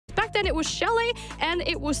back then it was Chalet and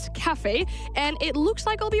it was Cafe, and it looks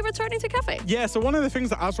like I'll be returning to Cafe. Yeah, so one of the things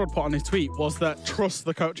that Asrod put on his tweet was that trust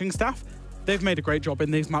the coaching staff. They've made a great job in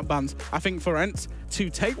these map bans. I think for Ence to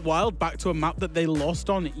take WYLDE back to a map that they lost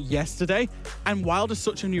on yesterday, and WYLDE is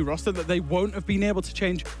such a new roster that they won't have been able to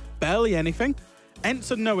change barely anything.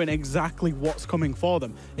 Ence are knowing exactly what's coming for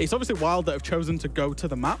them. It's obviously WYLDE that have chosen to go to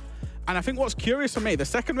the map. And I think what's curious for me, the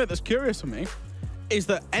second bit that's curious for me, is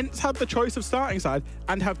that Ence had the choice of starting side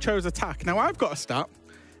and have chose attack. Now I've got a stat.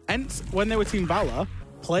 Ence, when they were Team Valor,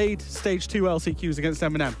 played stage 2 LCQs against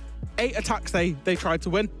M&M. 8 attacks they tried to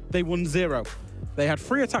win, they won 0. They had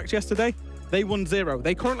 3 attacks yesterday, they won 0.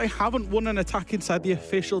 They currently haven't won an attack inside the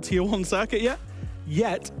official Tier 1 circuit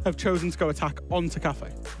yet have chosen to go attack onto Cafe.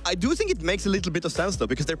 I do think it makes a little bit of sense though,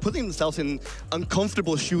 because they're putting themselves in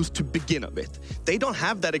uncomfortable shoes to begin with. They don't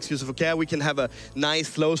have that excuse of, okay, we can have a nice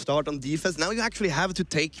slow start on defense. Now you actually have to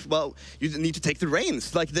take, well, you need to take the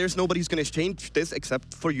reins. Like there's nobody who's going to change this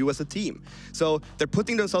except for you as a team. So they're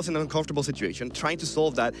putting themselves in an uncomfortable situation, trying to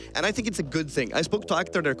solve that. And I think it's a good thing. I spoke to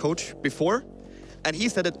Actor, their coach, before, and he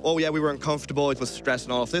said that, oh yeah, we were uncomfortable, it was stress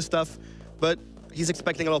and all of this stuff, but he's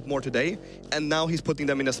expecting a lot more today, and now he's putting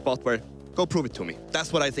them in a spot where, go prove it to me.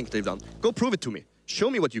 That's what I think they've done. Go prove it to me. Show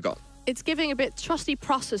me what you got. It's giving a bit trusty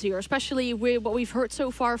process here, especially with what we've heard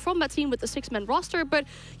so far from that team with the 6-man roster, but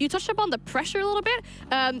you touched upon the pressure a little bit.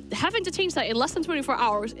 Having to change that in less than 24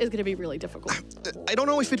 hours is going to be really difficult. I don't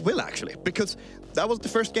know if it will, actually, because that was the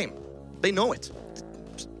first game. They know it.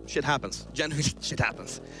 Shit happens. Genuinely, shit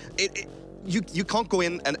happens. You can't go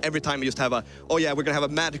in and every time you just have a, oh yeah, we're going to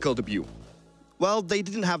have a magical debut. Well, they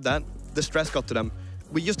didn't have that. The stress got to them.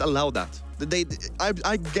 We just allow that.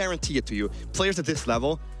 I guarantee it to you. Players at this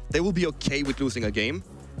level, they will be okay with losing a game.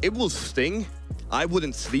 It will sting. I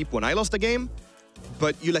wouldn't sleep when I lost a game,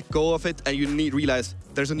 but you let go of it and you realize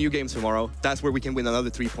there's a new game tomorrow. That's where we can win another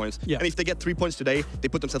 3 points. Yeah. And if they get 3 points today, they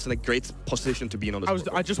put themselves in a great position to be in on the scoreboard.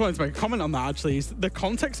 I just wanted to make a comment on that, actually. Is the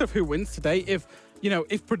context of who wins today, if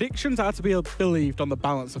predictions are to be believed on the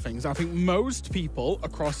balance of things, I think most people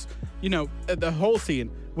across, the whole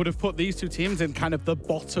scene would have put these two teams in kind of the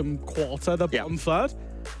bottom quarter, the bottom third.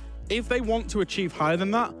 If they want to achieve higher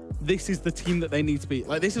than that, this is the team that they need to beat.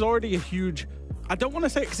 Like, this is already a huge, I don't want to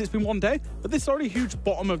say it because it's been one day, but this is already a huge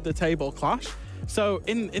bottom of the table clash. So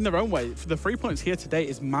in their own way, for the 3 points here today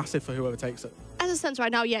is massive for whoever takes it. As it stands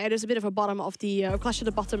right now, yeah, it is a bit of a bottom of the clash to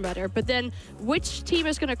the bottom rather. But then, which team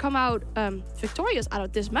is going to come out victorious out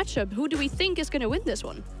of this matchup? Who do we think is going to win this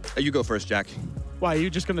one? You go first, Jack. Why, are you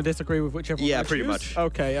just going to disagree with whichever one? Yeah, pretty much.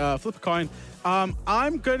 Okay, flip a coin.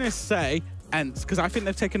 I'm going to say Ence, because I think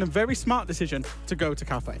they've taken a very smart decision to go to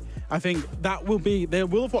Cafe. I think that will be, they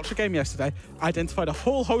will have watched the game yesterday, identified a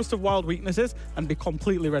whole host of WYLDE weaknesses, and be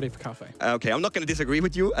completely ready for Cafe. Okay, I'm not going to disagree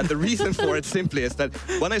with you, and the reason for it simply is that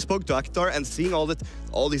when I spoke to Akhtar and seeing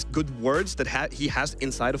all these good words that he has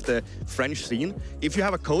inside of the French scene, if you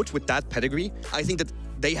have a coach with that pedigree, I think that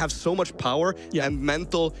they have so much power and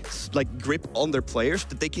mental grip on their players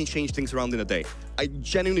that they can change things around in a day. I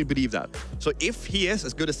genuinely believe that. So if he is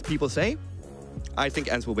as good as people say, I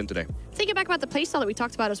think Ence will win today. Thinking back about the playstyle that we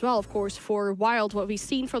talked about as well, of course, for WYLDE, what we've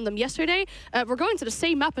seen from them yesterday, we're going to the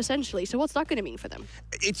same map essentially, so what's that going to mean for them?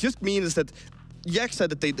 It just means that Yak said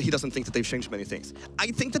that he doesn't think that they've changed many things. I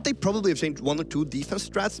think that they probably have changed 1 or 2 defense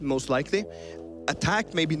strats, most likely.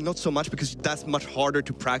 Attack, maybe not so much, because that's much harder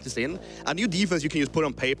to practice in. A new defense you can just put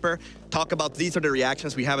on paper, talk about these are the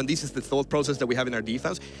reactions we have and this is the thought process that we have in our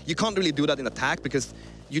defense. You can't really do that in attack because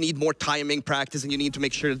you need more timing practice and you need to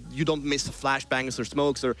make sure you don't miss flashbangs or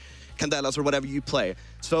smokes or candelas or whatever you play.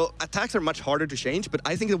 So attacks are much harder to change, but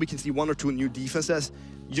I think that we can see 1 or 2 new defenses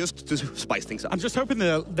just to spice things up. I'm just hoping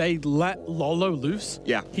that they let Lolo loose.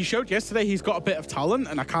 Yeah. He showed yesterday he's got a bit of talent,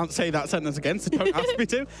 and I can't say that sentence again, so don't ask me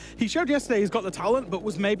to. He showed yesterday he's got the talent, but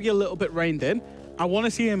was maybe a little bit reined in. I want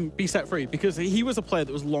to see him be set free because he was a player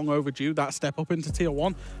that was long overdue, that step up into Tier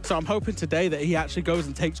 1. So I'm hoping today that he actually goes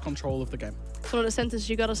and takes control of the game. It's one of the sentences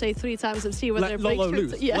you got to say 3 times and see whether let it Lolo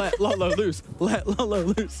breaks loose. Yeah. Let Lolo loose. Let Lolo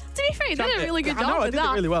loose. To be fair, you did a really good job I know, I with did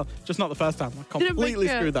that. it really well. Just not the first time. I completely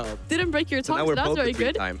screwed that up. Didn't break your tongue, now we're so that's both very the 3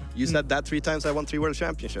 good. time. You said that 3 times, I won 3 World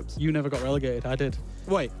Championships. You never got relegated. I did.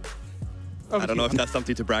 Wait. I don't know if that's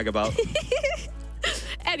something to brag about.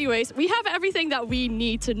 Anyways, we have everything that we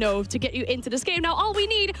need to know to get you into this game. Now, all we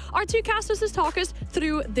need are 2 casters to talk us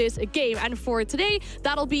through this game. And for today,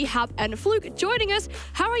 that'll be Hap and Fluke joining us.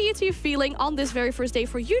 How are you two feeling on this very first day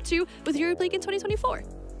for you two with Europe League in 2024?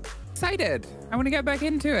 Excited. I want to get back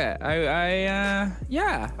into it.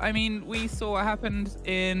 Yeah. I mean, we saw what happened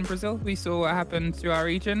in Brazil. We saw what happened to our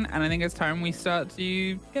region. And I think it's time we start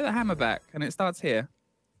to get the hammer back. And it starts here.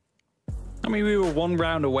 I mean, we were one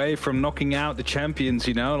round away from knocking out the champions,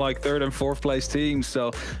 you know, like third and fourth place teams.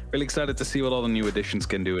 So really excited to see what all the new additions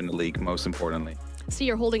can do in the league, most importantly. See,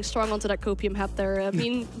 you're holding strong onto that copium hat there. I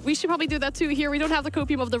mean, we should probably do that too here. We don't have the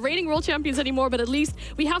copium of the reigning world champions anymore, but at least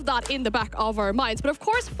we have that in the back of our minds. But of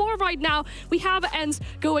course, for right now, we have Ence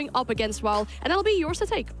going up against WYLDE, and that'll be yours to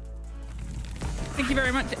take. Thank you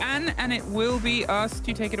very much, Anne, and it will be us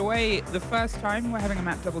to take it away. The first time we're having a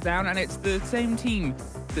map double down, and it's the same team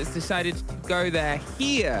that's decided to go there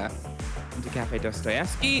here into Cafe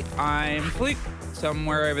Dostoevsky. I'm Fluke.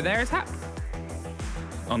 Somewhere over there is Hap.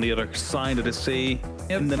 On the other side of the sea,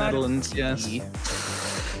 in the Netherlands, yes.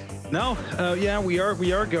 No, yeah, we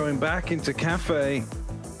are going back into Cafe,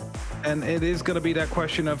 and it is going to be that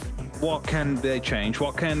question of what can they change,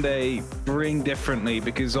 what can they bring differently,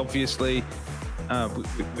 because obviously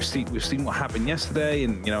we've seen what happened yesterday,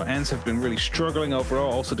 and you know, Ence have been really struggling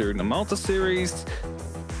overall, also during the Malta series.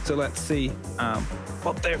 So let's see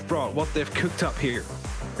what they've brought, what they've cooked up here,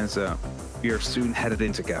 as we are soon headed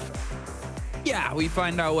into Cafe. Yeah, we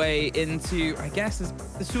find our way into, I guess,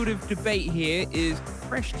 the sort of debate here is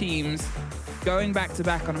fresh teams going back to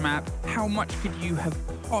back on a map. How much could you have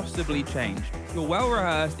possibly changed? If you're well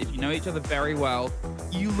rehearsed, if you know each other very well,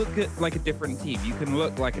 you look at like a different team. You can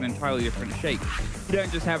look like an entirely different shape. You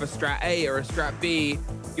don't just have a strat A or a strat B.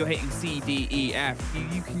 You're hitting C, D, E, F.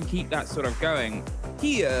 You can keep that sort of going.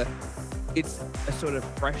 Here, it's a sort of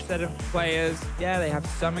fresh set of players. Yeah, they have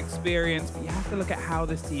some experience, but you have to look at how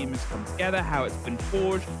this team has come together, how it's been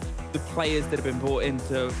forged, the players that have been brought in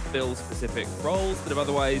to fill specific roles that have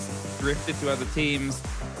otherwise drifted to other teams,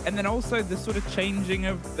 and then also the sort of changing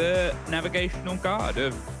of the navigational guard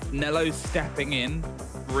of Nello stepping in,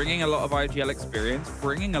 bringing a lot of IGL experience,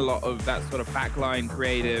 bringing a lot of that sort of backline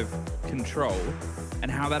creative control, and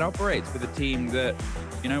how that operates with a team that,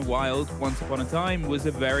 you know, WYLDE, once upon a time, was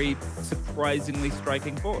a very surprisingly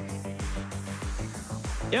striking force.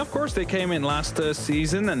 Yeah, of course, they came in last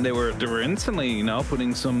season, and they were instantly, you know,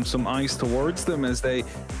 putting some eyes towards them, as they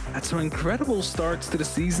had some incredible starts to the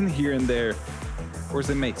season here and there. Of course,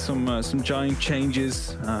 they made some giant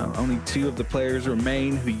changes. Only 2 of the players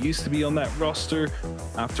remain who used to be on that roster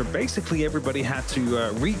after basically everybody had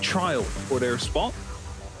to retrial for their spot.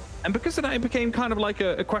 And because of that, it became kind of like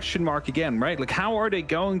a question mark again, right? Like, how are they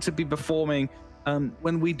going to be performing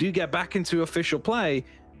when we do get back into official play?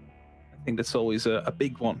 I think that's always a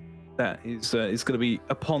big one that is going to be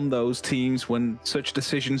upon those teams when such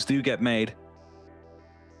decisions do get made.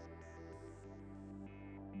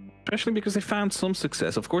 Especially because they found some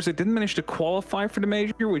success. Of course, they didn't manage to qualify for the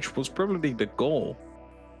major, which was probably the goal.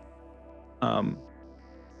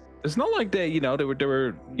 It's not like they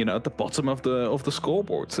were you know, at the bottom of the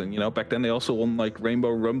scoreboards, and you know, back then they also won like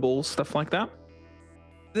Rainbow Rumble, stuff like that.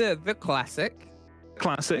 The classics.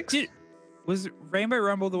 Was Rainbow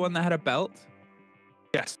Rumble the one that had a belt?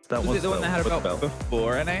 Yes, that was it the one that had a belt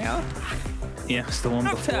before NAL? Yes, the one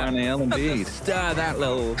before NAL, indeed. Stir that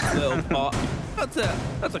little pot. Not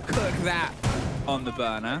to cook that on the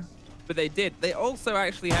burner, but they did. They also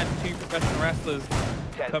actually had 2 professional wrestlers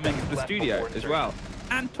coming to the studio as well.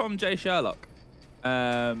 And Tom J. Sherlock.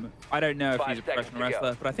 I don't know if he's a professional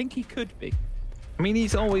wrestler, but I think he could be. I mean,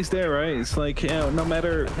 he's always there, right? It's like, you know, no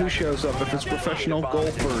matter who shows up, if it's professional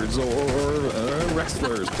golfers or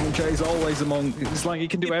wrestlers, Tom J's always among. It's like he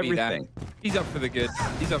can do everything. He's up for the good.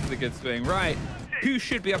 He's up for the good swing, right? Who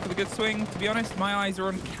should be up for the good swing? To be honest, my eyes are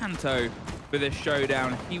on Kanto for this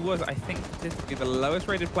showdown. He was, I think, statistically the lowest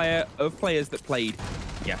rated player of players that played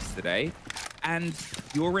yesterday. And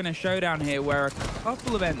you're in a showdown here where a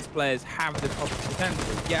couple of Ence players have the top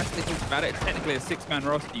potential. Yes, they talked about it. It's technically a 6-man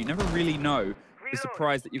roster. You never really know the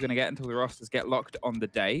surprise that you're going to get until the rosters get locked on the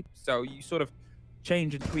day. So you sort of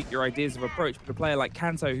change and tweak your ideas of approach. But a player like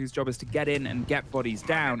Kanto, whose job is to get in and get bodies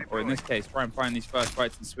down, or in this case, try and find these first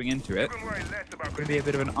fights and swing into it, going to be a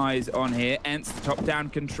bit of an eyes on here. Ence, top-down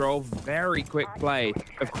control, very quick play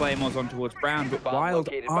of Claymores on towards Brown, but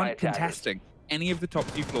WYLDE aren't contesting any of the top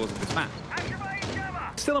 2 floors of this map.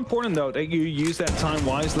 Still important though that you use that time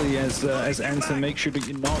wisely as Ence, and make sure that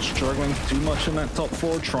you're not struggling too much on that top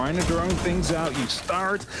 4, trying to drone things out. You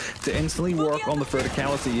start to instantly work on the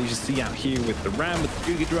verticality, as you see out here with the Ram, with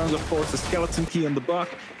the Yugi drones, of course, the skeleton key on the Buck.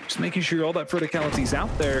 Just making sure all that verticality is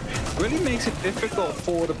out there really makes it difficult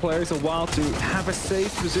for the players a while to have a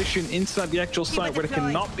safe position inside the actual site where they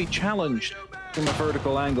cannot be challenged from a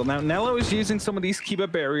vertical angle. Now, Nello is using some of these Kiba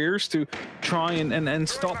barriers to try and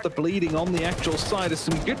stop the bleeding on the actual side. There's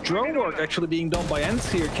some good drone work actually being done by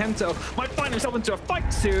Ence here. Kento might find himself into a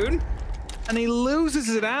fight soon, and he loses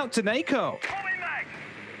it out to Nako.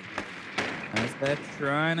 As they're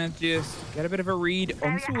trying to just get a bit of a read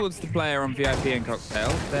on towards the player on VIP and Cocktail,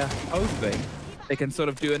 they're hoping they can sort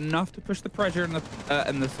of do enough to push the pressure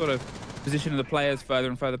and the sort of position of the players further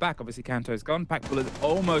and further back. Obviously, Kanto's gone. Packbull is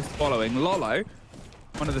almost following. Lolo,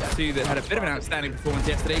 one of the two that had a bit of an outstanding performance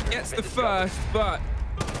yesterday, gets the first, but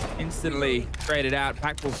instantly traded out.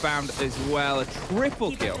 Packbull found as well a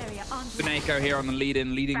triple kill for Nako here on the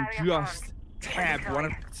leading just Teb, one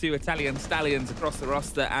of the two Italian stallions across the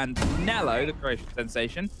roster, and Nello, the Croatian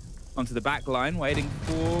sensation, onto the back line, waiting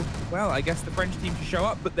for, well, I guess the French team to show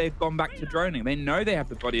up, but they've gone back to droning. They know they have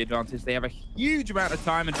the body advantage. They have a huge amount of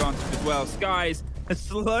time advantage as well. Skies, a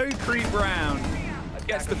slow creep round,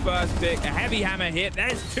 gets the first pick, a heavy hammer hit.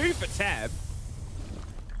 There's two for Teb.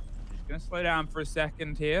 Just gonna slow down for a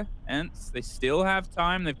second here. Ence, they still have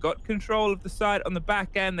time. They've got control of the side on the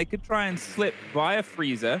back end. They could try and slip via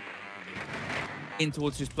Freezer in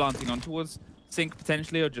towards just planting on towards Sync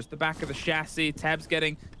potentially, or just the back of the chassis. Tab's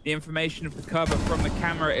getting the information of the cover from the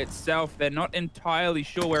camera itself. They're not entirely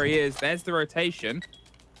sure where he is. There's the rotation.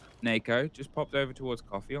 Nako just popped over towards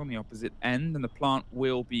Coffee on the opposite end, and the plant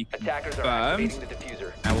will be confirmed.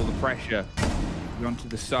 Now all the pressure onto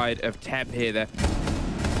the side of Tab here. They're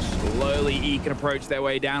slowly can approach their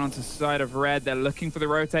way down onto the side of Red. They're looking for the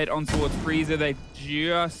rotate on towards Freezer. They've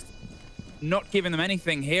just not giving them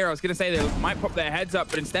anything here. I was going to say they might pop their heads up,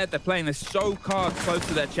 but instead they're playing this so card close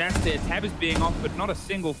to their chest here. Tab is being offered not a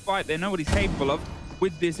single fight. They know what he's capable of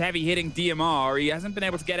with this heavy hitting DMR. He hasn't been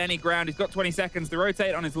able to get any ground. He's got 20 seconds. The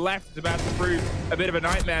rotate on his left is about to prove a bit of a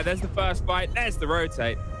nightmare. There's the first fight. There's the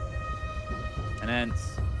rotate. And Ence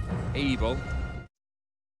able to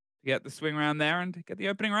get the swing round there and get the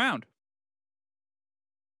opening round.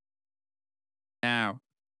 Now,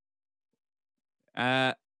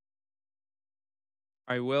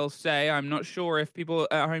 I will say I'm not sure if people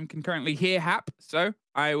at home can currently hear Hap, so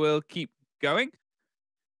I will keep going.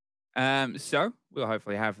 So we'll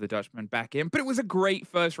hopefully have the Dutchman back in. But it was a great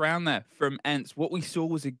first round there from Ence. What we saw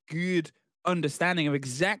was a good understanding of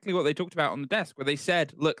exactly what they talked about on the desk, where they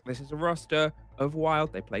said, look, this is a roster of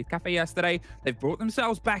WYLDE. They played Cafe yesterday. They've brought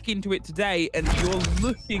themselves back into it today, and you're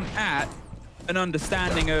looking at an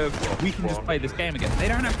understanding of, we can just play this game again. They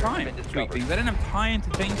don't have time to tweak things. They don't have time to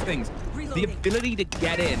change things. The ability to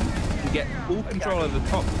get in and get full control of the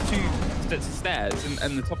top two sets of stairs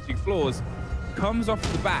and the top two floors comes off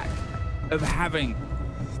the back of having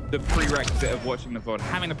the prerequisite of watching the VOD,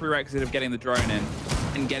 having the prerequisite of getting the drone in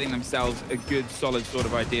and getting themselves a good, solid sort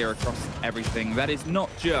of idea across everything. That is not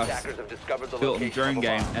just built in the drone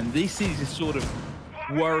game, and this is a sort of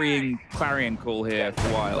worrying clarion call here for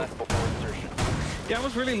WYLDE. Yeah, I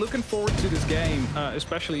was really looking forward to this game,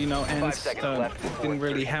 especially, you know, Ence didn't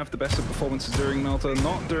really have the best of performances during Malta,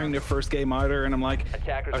 not during their first game either, and I'm like,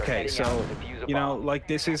 okay, so, you know, like,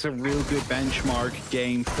 this is a real good benchmark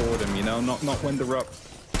game for them, you know, not when they're up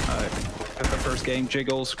at the first game.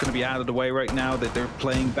 Jiggle's going to be out of the way right now, that they're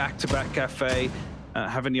playing back-to-back Cafe,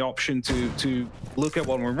 having the option to look at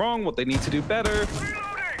what went wrong, what they need to do better,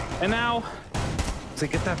 and now to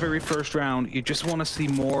get that very first round, you just want to see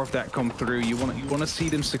more of that come through. You want to see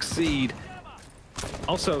them succeed.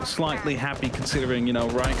 Also, slightly happy considering, you know,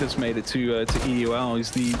 Rijka's made it to EUL.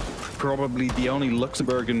 He's probably the only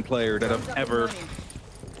Luxembourgian player that I've ever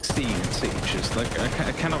seen in Siege. Like,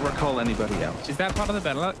 I cannot recall anybody else. Is that part of the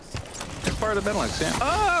Benelux? It's part of the Benelux, yeah.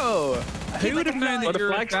 Oh! Who would have known that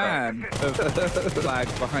you're a fan of the flag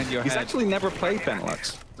behind your head? He's actually never played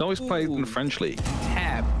Benelux. He's always played in the French league.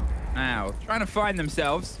 Tab. Now, trying to find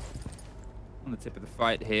themselves on the tip of the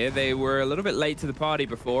fight here. They were a little bit late to the party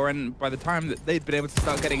before, and by the time that they'd been able to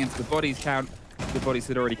start getting into the bodies count, the bodies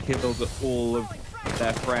had already killed all of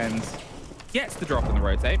their friends. Gets the drop on the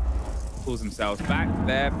rotate, pulls themselves back.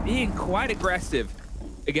 They're being quite aggressive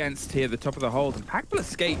against here, the top of the hold, and Packbull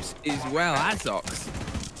escapes as well.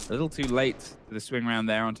 Azox, a little too late to the swing round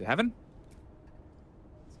there onto Heaven.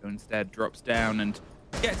 So instead drops down and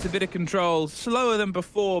gets a bit of control, slower than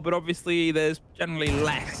before, but obviously there's generally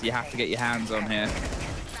less you have to get your hands on here.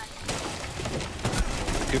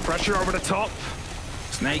 Good pressure over the top.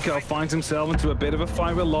 Snako finds himself into a bit of a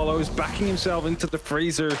fight with Lolo. He's backing himself into the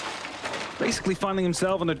freezer. Basically finding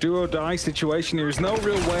himself in a do-or-die situation. There's no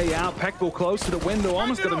real way out. Packbull close to the window,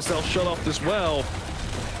 almost got himself shut off as well.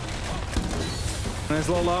 There's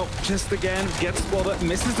Lolo, just again, gets spotted,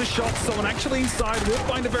 misses the shot. Someone actually inside will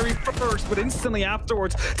find the very first, but instantly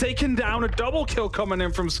afterwards, taken down. A double kill coming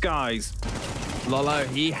in from Skies. Lolo,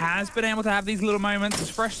 he has been able to have these little moments, as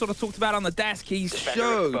Fresh sort of talked about on the desk. He's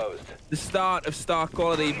showed the start of star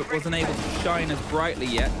quality, but wasn't able to shine as brightly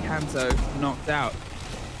yet. Kanto knocked out.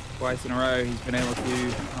 Twice in a row, he's been able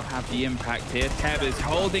to have the impact here. Teb is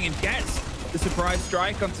holding and gets the surprise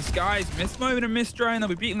strike onto Sky's missed moment and missed drone. They'll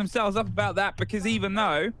be beating themselves up about that because even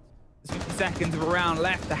though there's 50 seconds of a round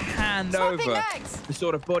left to hand over the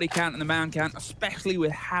sort of body count and the man count, especially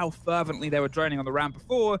with how fervently they were droning on the round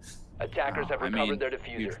before. Attackers have recovered their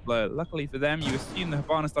diffuser. Luckily for them, you assume the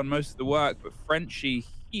Hibana's done most of the work, but Frenchie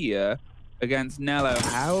here against Nello.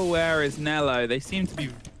 How aware is Nello? They seem to be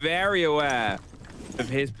very aware of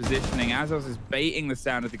his positioning. Azos is baiting the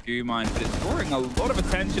sound of the goo mine, but it's drawing a lot of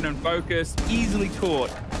attention and focus, easily caught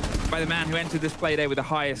by the man who entered this play day with the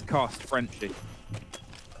highest cost, Frenchie.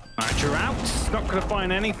 Archer out. Not going to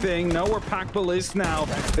find anything. Know where Packbull is now.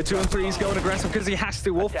 The 2 and 3 is going aggressive because he has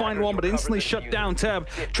to. Will find one, but instantly shut down. Teb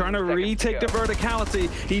trying to retake the verticality.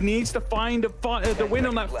 He needs to find the win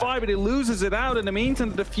on that 5, but he loses it out. In the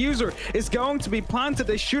meantime, the diffuser is going to be planted.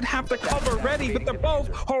 They should have the cover ready, but they're both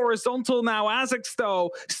horizontal now. Azix,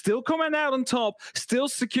 though, still coming out on top, still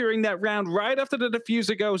securing that round right after the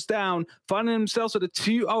diffuser goes down, finding themselves with a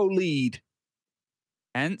 2-0 lead.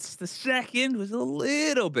 Hence, the second was a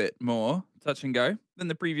little bit more touch and go than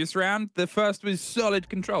the previous round. The first was solid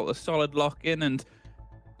control, a solid lock-in, and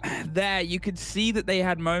there you could see that they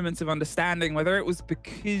had moments of understanding, whether it was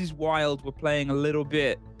because WYLDE were playing a little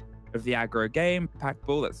bit of the aggro game.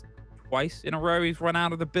 Packbull, that's twice in a row he's run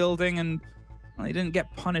out of the building, and well, he didn't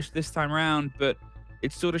get punished this time around, but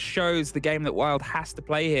it sort of shows the game that WYLDE has to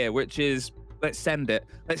play here, which is let's send it.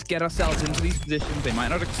 Let's get ourselves into these positions they might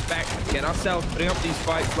not expect. Get ourselves putting up these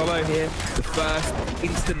fights. Lolo here, the first,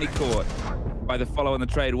 instantly caught by the follow on the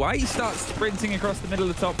trade. Why he starts sprinting across the middle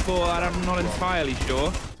of the top 4, I'm not entirely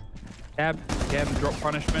sure. Teb, again, drop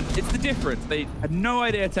punishment. It's the difference. They had no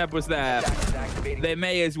idea Teb was there. They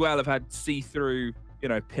may as well have had see-through, you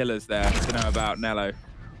know, pillars there to know about Nello.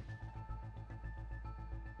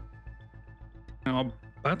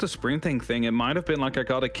 About the sprinting thing, it might have been like I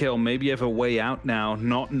got a kill, maybe you have a way out now,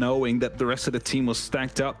 not knowing that the rest of the team was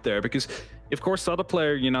stacked up there, because of course the other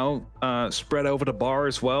player, you know, spread over the bar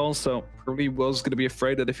as well, so probably was going to be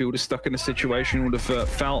afraid that if he would have stuck in a situation, would have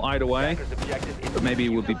fell either way, but maybe it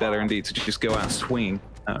would be better indeed to just go out swinging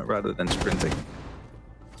rather than sprinting.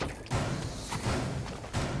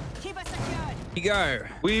 You go.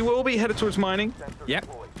 We will be headed towards mining. Yep,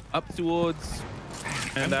 up towards...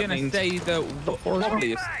 And I'm going to say the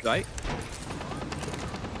wobbliest site.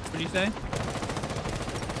 What do you say?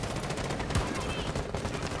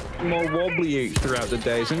 More wobbly throughout the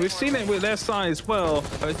days, and we've seen it with their side as well.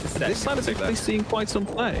 This side is actually seeing quite some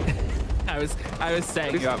play. I was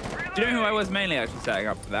setting you up. Do you know who I was mainly actually setting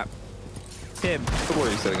up for that? Tim. So what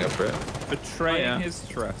are you setting up for it? Betraying his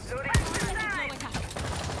trust.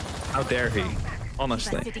 How dare he?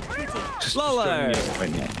 Honestly. Lolo!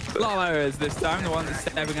 Lolo is this time the one that's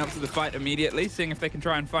stepping up to the fight immediately, seeing if they can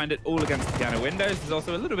try and find it all against the piano windows. There's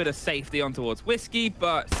also a little bit of safety on towards Whiskey,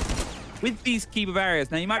 but with these keeper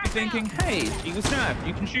barriers, now you might be thinking, hey, Eagle Snap,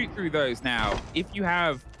 you can shoot through those now. If you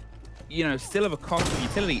have, you know, still have a cost of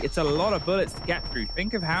utility, it's a lot of bullets to get through.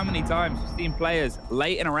 Think of how many times we've seen players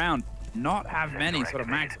late in a round not have many sort of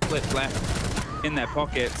max clips left in their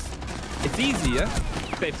pockets. It's easier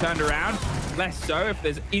if they've turned around. Less so if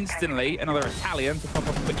there's instantly another Italian to pop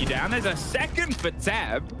up and put you down. There's a second for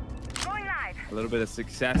Teb. A little bit of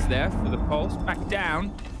success there for the Pulse. Back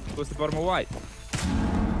down towards the bottom of white.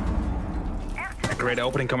 A great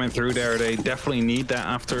opening coming through there. They definitely need that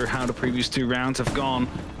after how the previous 2 rounds have gone.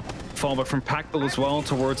 Fallback from Packbull as well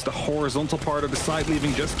towards the horizontal part of the site,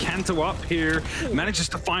 leaving just Kanto up here. Manages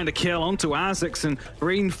to find a kill onto Azix and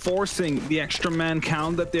reinforcing the extra man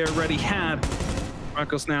count that they already had.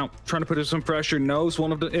 Marcos now trying to put some pressure, knows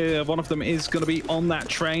one of them is going to be on that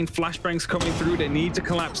train. Flashbangs coming through, they need to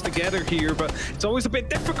collapse together here, but it's always a bit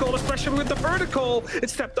difficult, especially with the vertical.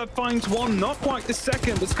 It's Step that finds one, not quite the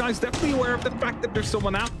second. This guy's definitely aware of the fact that there's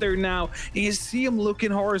someone out there now. And you see him looking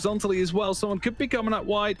horizontally as well. Someone could be coming up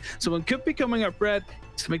wide, someone could be coming up red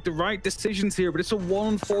to make the right decisions here, but it's a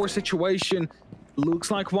 1-4 situation. Looks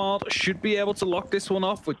like WYLDE should be able to lock this one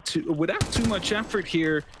off without too much effort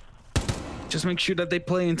here. Just make sure that they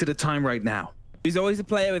play into the time right now. He's always a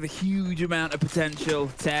player with a huge amount of potential,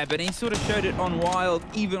 Teb, and he sort of showed it on WYLDE,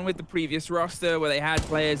 even with the previous roster where they had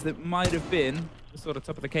players that might have been the sort of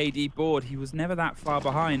top of the KD board. He was never that far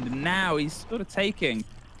behind, and now he's sort of taking the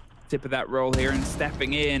tip of that role here and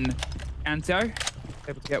stepping in. Kanto,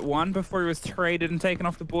 able to get one before he was traded and taken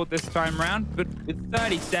off the board this time round, but with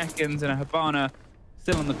 30 seconds and a Hibana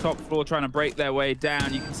still on the top floor trying to break their way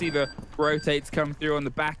down. You can see the rotates come through on the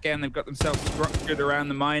back end. They've got themselves structured around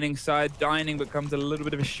the mining side. Dining becomes a little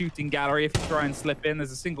bit of a shooting gallery if you try and slip in.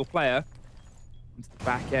 There's a single player into the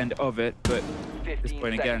back end of it, but at this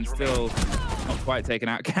point again, still not quite taken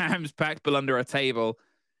out. Cam's Packbull under a table.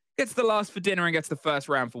 gets the last for dinner and gets the first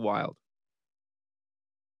round for Wild.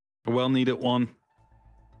 A well-needed one.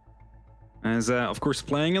 As, of course,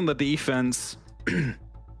 playing on the defense,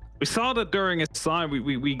 we saw that during a side,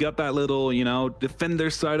 we got that little, you know,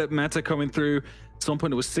 defender-sided meta coming through. At some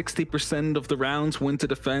point, it was 60% of the rounds went to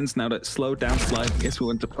defense. Now that slowed down slightly, I guess we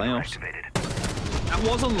went to playoffs. That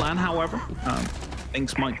was on LAN, however.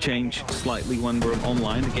 Things might change slightly when we're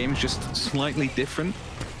online. The game is just slightly different.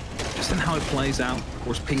 Just in how it plays out. Of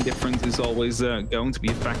course, ping difference is always going to be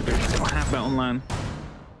a factor. They don't have that on LAN.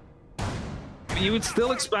 You would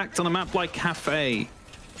still expect on a map like Cafe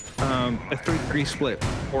a 3-3 split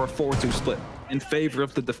or a 4-2 split in favor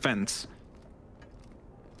of the defense.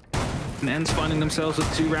 And Ence finding themselves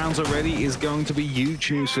with 2 rounds already is going to be huge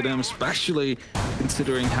news for them, especially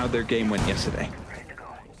considering how their game went yesterday.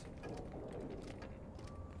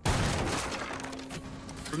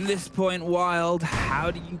 From this point, Wild, how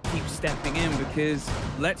do you keep stepping in? Because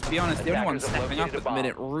let's be honest, the only one stepping up at the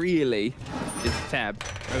minute really is Tab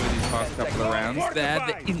over these past couple of rounds. They're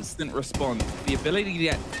the instant response, the ability to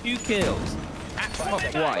get 2 kills at top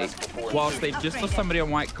white whilst they've just lost somebody on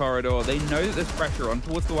white corridor. They know that there's pressure on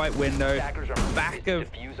towards the white window, back of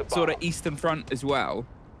sort of eastern front as well.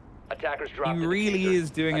 He really is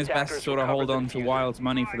doing his best to sort of hold on to Wild's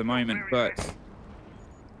money for the moment, but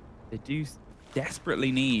they do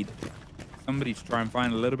desperately need somebody to try and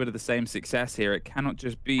find a little bit of the same success here. It cannot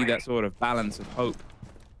just be that sort of balance of hope.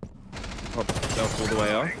 Pops himself all the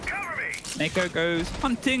way off. Mako goes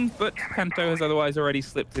hunting, but Kanto has otherwise already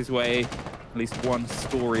slipped his way at least one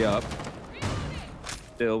story up.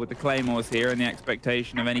 Still with the claymores here and the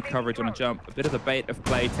expectation of any coverage on a jump. A bit of the bait of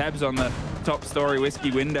play. Tab's on the top story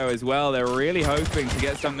whiskey window as well. They're really hoping to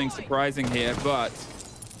get something surprising here, but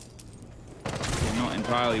not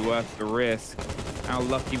entirely worth the risk. How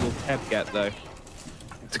lucky will Teb get, though?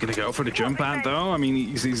 It's going to go for the jump pad, though. I mean,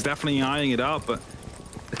 he's definitely eyeing it up, but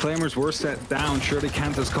the claymores were set down. Surely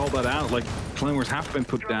Kanto's called that out. Like, claymores have been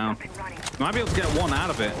put down. Might be able to get one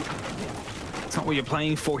out of it. It's not what you're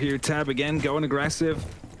playing for here, Teb. Again, going aggressive.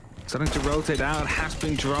 Starting to rotate out. Has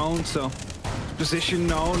been droned, so position,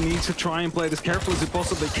 no, needs to try and play this careful as he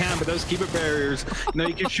possibly can, but those keeper barriers, you know,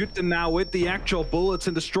 you can shoot them now with the actual bullets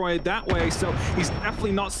and destroy it that way, so he's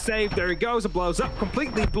definitely not safe. There he goes, it blows up,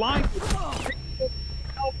 completely blind.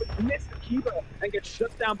 Missed the keeper and gets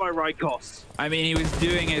shut down by Rykos. I mean, he was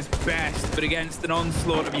doing his best, but against an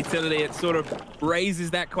onslaught of utility, it sort of raises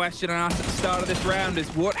that question and asked at the start of this round is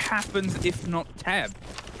what happens if not Teb?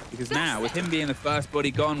 Because now, with him being the first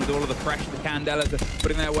body gone, with all of the pressure the Candelas are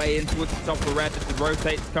putting their way in towards the top of the red, as the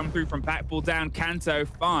rotates come through from backball down, Kanto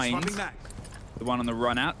finds the one on the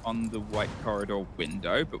run out on the white corridor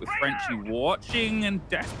window. But with Frenchie watching and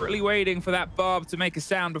desperately waiting for that barb to make a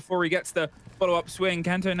sound before he gets the follow-up swing,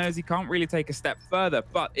 Kanto knows he can't really take a step further,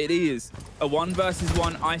 but it is a 1 versus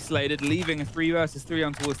 1 isolated, leaving a 3 versus 3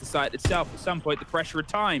 on towards the site itself. At some point, the pressure of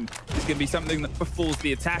time is going to be something that befalls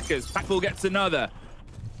the attackers. Backball gets another.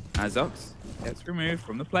 Azox gets removed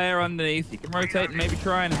from the player underneath. He can rotate and maybe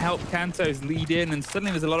try and help Kanto's lead in, and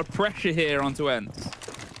suddenly there's a lot of pressure here onto Ence.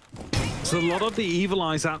 There's a lot of the evil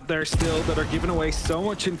eyes out there still that are giving away so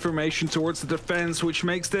much information towards the defense, which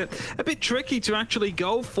makes it a bit tricky to actually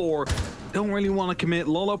go for. Don't really want to commit.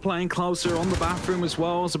 Lolo playing closer on the bathroom as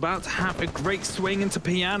well. Is about to have a great swing into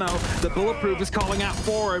Piano. The bulletproof is calling out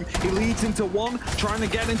for him. He leads into one, trying to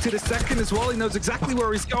get into the second as well. He knows exactly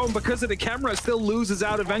where he's going because of the camera. Still loses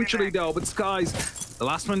out eventually though, but Skies, the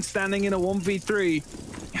last one standing in a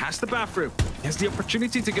 1v3. He has the bathroom. He has the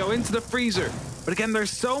opportunity to go into the freezer. But again, there's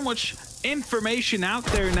so much information out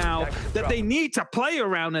there now that they need to play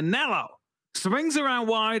around, and Nello swings around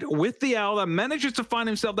wide with the L and manages to find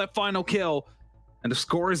himself that final kill, and the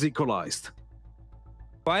score is equalized.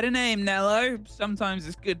 Quite a name, Nello. Sometimes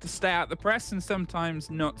it's good to stay out the press and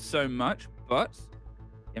sometimes not so much, but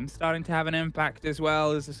him starting to have an impact as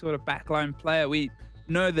well as a sort of backline player. We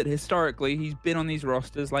know that historically he's been on these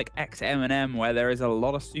rosters like ex-M&M where there is a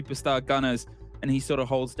lot of superstar gunners and he sort of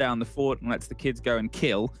holds down the fort and lets the kids go and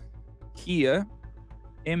kill. Here,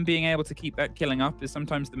 him being able to keep that killing up is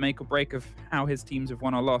sometimes the make or break of how his teams have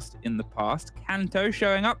won or lost in the past. Kanto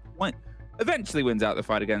showing up eventually wins out the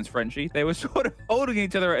fight against Frenchie. They were sort of holding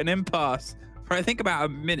each other at an impasse for I think about a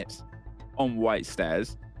minute on white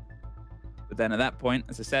stairs. But then at that point,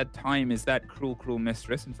 as I said, time is that cruel, cruel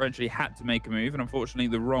mistress, and Frenchie had to make a move, and unfortunately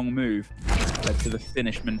the wrong move led to the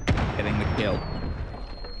finishman getting the kill.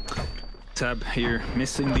 Tab here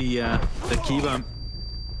missing the Kiva.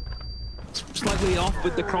 Slightly off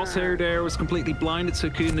with the crosshair there, was completely blinded, so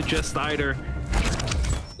couldn't adjust either.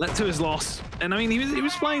 led to his loss. And I mean, he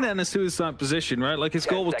was playing that in a suicide position, right? Like his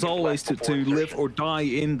goal was always to live or die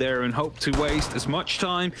in there and hope to waste as much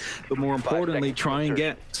time, but more importantly, try and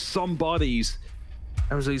get some bodies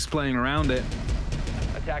as he's playing around it.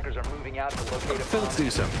 Attackers are moving out to locate a Failed to do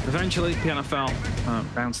so. Eventually, Piano fell.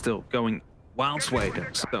 Round still going Wild's way,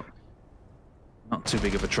 so not too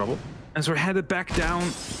big of a trouble. As we're headed back down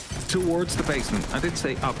towards the basement. I did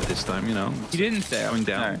say up this time, you know. You didn't say going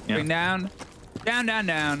down. No. Going down, down, down,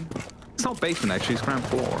 down. It's not basement actually, it's ground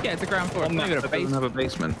floor. Yeah, it's a ground floor. It doesn't have a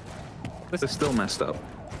basement. They're still messed up.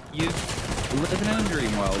 You live in a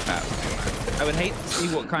dream world, Pat. I would hate to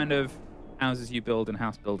see what kind of houses you build in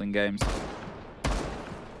house building games.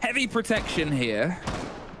 Heavy protection here.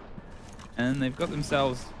 And they've got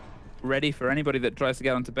themselves ready for anybody that tries to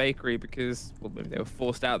get onto bakery because, well, maybe they were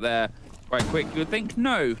forced out there quite quick. You would think,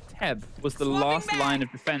 no, Teb was the last line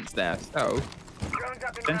of defense there. So,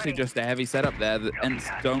 essentially just a heavy setup there that Ence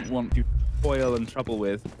don't want to foil and trouble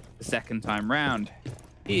with the second time round.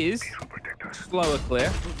 Is slower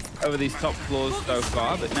clear over these top floors so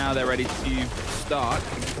far, but now they're ready to start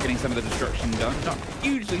getting some of the destruction done. Not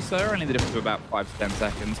hugely slow, only the difference of about 5 to 10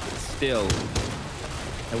 seconds, but still.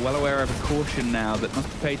 They're well aware of a caution now that must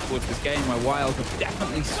be paid towards this game where Wild have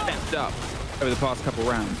definitely stepped up over the past couple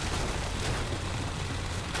rounds.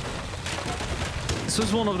 This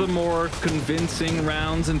was one of the more convincing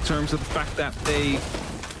rounds in terms of the fact that they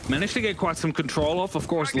managed to get quite some control off. Of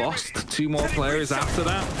course, lost 2 more players after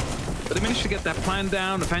that. But they managed to get that plan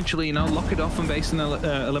down, eventually, you know, lock it off and base in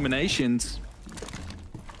eliminations.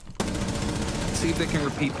 See if they can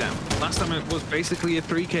repeat that. Last time it was basically a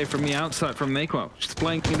 3K from the outside from Naquo. Just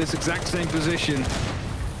playing in this exact same position.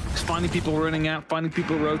 Just finding people running out, finding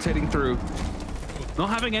people rotating through. Not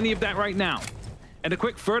having any of that right now. And the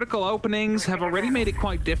quick vertical openings have already made it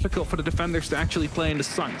quite difficult for the defenders to actually play in the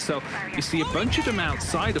site. So you see a bunch of them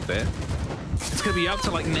outside of it. It's going to be up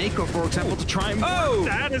to like Naquo, for example, to try and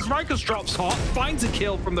that as Rikos drops hot, finds a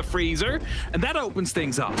kill from the freezer, and that opens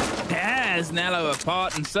things up. Tears Nello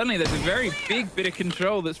apart, and suddenly there's a very big bit of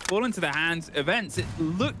control that's fallen to the hands of Ence. It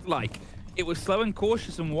looked like it was slow and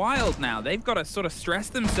cautious and Wild now. They've got to sort of stress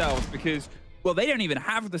themselves because, well, they don't even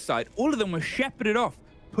have the site. All of them were shepherded off,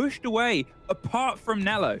 pushed away, apart from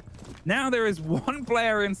Nello. Now there is one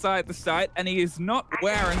player inside the site, and he is not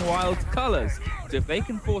wearing Wild's colors. So if they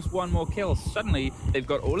can force one more kill, suddenly they've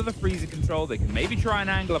got all of the freezer control. They can maybe try and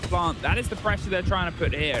angle a plant. That is the pressure they're trying to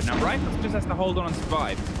put here. Now, Rikos just has to hold on and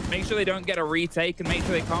survive. Make sure they don't get a retake, and make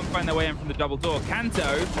sure they can't find their way in from the double door.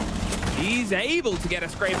 Kanto, he's able to get a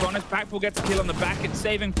scrape on us. Packful gets a kill on the back. It's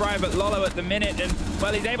saving Private Lolo at the minute, and,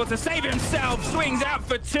 well, he's able to save himself. Swings out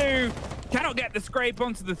for 2. Cannot get the scrape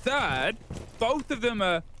onto the 3rd. Both of them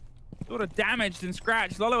are sort of damaged and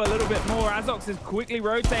scratched. Lolo a little bit more. Azox is quickly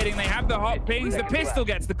rotating. They have the hot pings. The pistol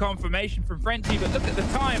gets the confirmation from Frenchie, but look at the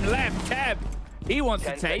time left. Teb, he wants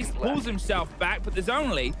to taste, pulls himself back, but there's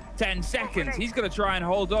only 10 seconds. He's going to try and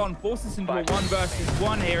hold on, forces into a 1 versus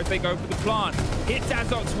 1 here as they go for the plant. Hits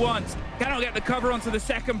Azox once, cannot get the cover onto the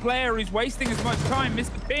second player who's wasting as much time.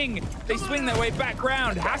 Missed the ping. They swing their way back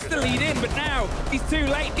round. Has to lead in, but now he's too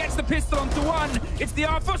late. Gets the pistol onto 1. It's the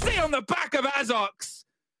R4C on the back of Azox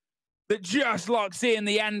that just locks in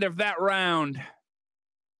the end of that round.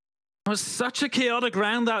 It was such a chaotic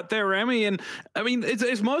round out there, Remy, and I mean,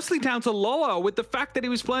 it's mostly down to Lolo with the fact that he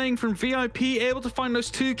was playing from VIP, able to find those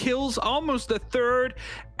 2 kills, almost a 3rd,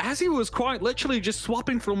 as he was quite literally just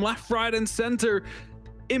swapping from left, right, and center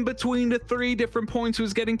in between the 3 different points he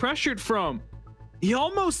was getting pressured from. He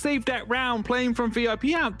almost saved that round playing from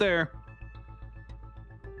VIP out there.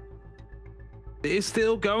 It is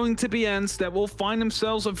still going to be Ence that will find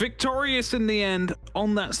themselves victorious in the end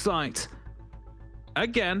on that site.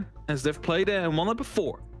 Again, as they've played it and won it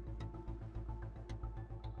before.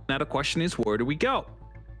 Now the question is, where do we go?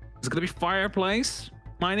 Is it going to be Fireplace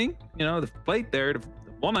Mining? You know, they've played there, they've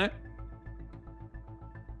won it.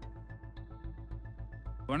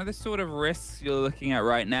 One of the sort of risks you're looking at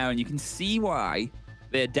right now, and you can see why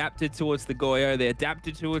they adapted towards the Goyo, they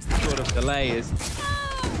adapted towards the sort of delay, is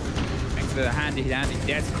thanks to the handy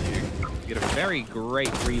destitute, you get a very great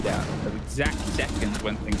readout of exact seconds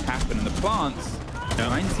when things happen. And the plants,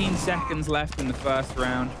 19 seconds left in the first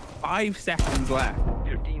round, 5 seconds left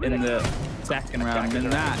in the second round,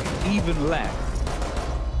 and that even less.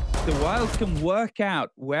 The Wilds can work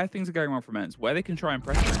out where things are going wrong from Ence, where they can try and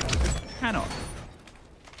pressure. Cannot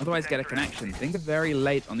otherwise get a connection. Things are very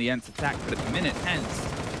late on the Ence attack, but at the minute, Ence,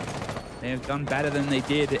 they have done better than they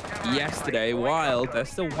did yesterday. Wild, they're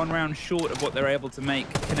still 1 round short of what they're able to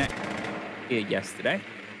make connect here yesterday.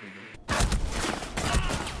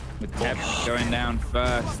 With Tep going down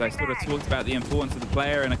first. I sort of talked about the importance of the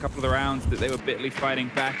player in a couple of the rounds that they were bitterly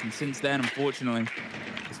fighting back, and since then, unfortunately,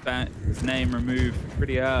 his name removed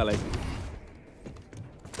pretty early.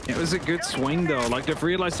 It was a good swing though. Like, they've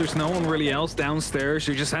realized there's no one really else downstairs.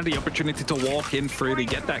 You just had the opportunity to walk in freely,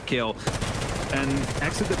 get that kill, and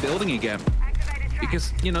exit the building again.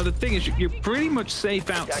 Because, you know, the thing is, you're pretty much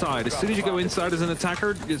safe outside. As soon as you go inside as an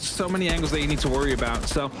attacker, there's so many angles that you need to worry about.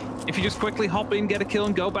 So if you just quickly hop in, get a kill,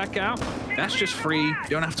 and go back out, that's just free. You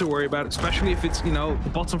don't have to worry about it, especially if it's, you know,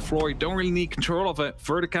 the bottom floor. You don't really need control of it.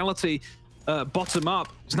 Verticality, bottom up,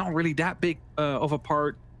 it's not really that big of a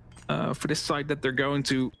part for this side that they're going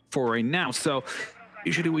to for right now. So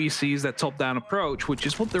usually what you see is that top-down approach, which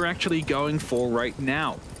is what they're actually going for right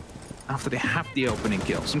now, after they have the opening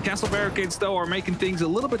kill. Some castle barricades, though, are making things a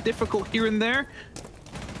little bit difficult here and there.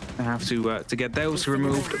 I have to get those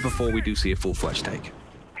removed before we do see a full-fledged take.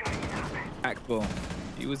 Akbal,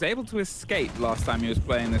 he was able to escape last time he was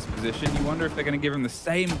playing this position. You wonder if they're going to give him the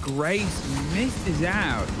same grace. Misses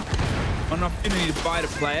out. An opportunity to bite a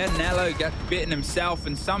player. Nello gets bitten himself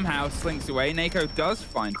and somehow slinks away. Nako does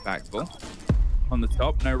find Akbal on the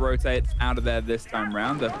top. No rotate out of there this time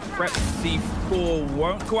round. The prep C4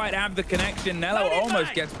 won't quite have the connection. Nello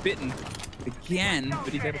almost gets bitten again,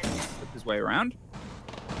 but he's able to flip his way around.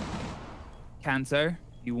 Kanto,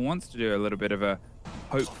 he wants to do a little bit of a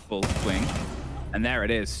hopeful swing. And there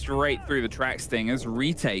it is, straight through the track stingers,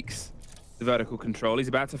 retakes the vertical control. He's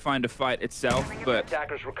about to find a fight itself, but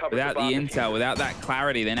without the intel, without that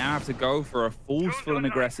clarity, they now have to go for a forceful and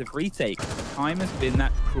aggressive retake. Time has been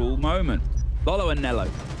that cruel moment. Lolo and Nello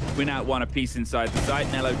win out one apiece inside the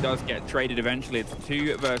site. Nello does get traded eventually. It's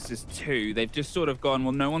 2 versus 2. They've just sort of gone,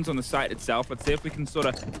 well, no one's on the site itself. Let's see if we can sort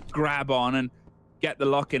of grab on and get the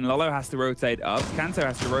lock in. Lolo has to rotate up. Kanto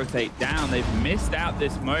has to rotate down. They've missed out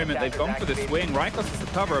this moment. They've gone for the swing. Rykos has to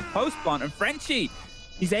cover a post plant, and Frenchie,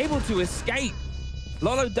 he's able to escape.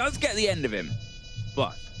 Lolo does get the end of him,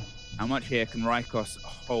 but how much here can Rykos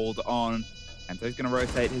hold on? Kanto's going to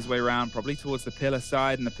rotate his way around, probably towards the pillar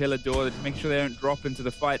side and the pillar door to make sure they don't drop into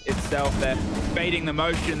the fight itself. They're fading the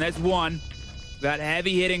motion. There's one. That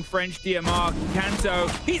heavy-hitting French DMR. Kanto,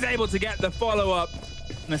 he's able to get the follow-up.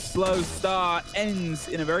 And a slow start ends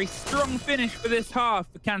in a very strong finish for this half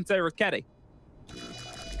for Kanto Raketti.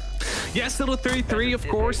 Yeah, still a 3-3, of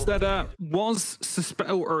course, that was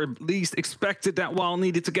or at least expected that WYLDE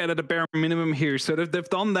needed to get at a bare minimum here. So they've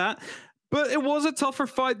done that. But it was a tougher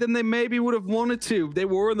fight than they maybe would have wanted to. They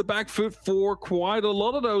were on the back foot for quite a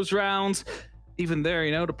lot of those rounds. Even there,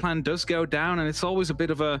 you know, the plan does go down, and it's always a bit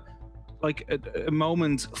of a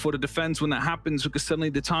moment for the defense when that happens, because suddenly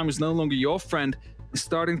the time is no longer your friend. It's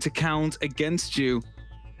starting to count against you.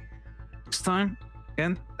 This time,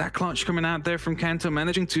 again, that clutch coming out there from Kanto,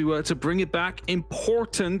 managing to bring it back.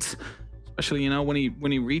 Important, especially, you know, when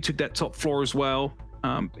he retook that top floor as well.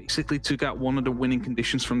 Basically took out one of the winning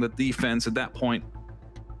conditions from the defense at that point.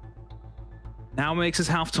 Now makes us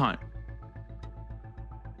halftime.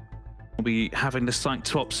 We'll be having the site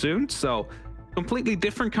swap soon, so completely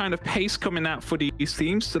different kind of pace coming out for these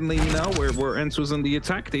teams. Suddenly, you know, where Ence was on the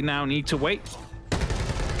attack, they now need to wait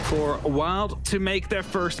for WYLDE to make their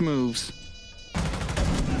first moves.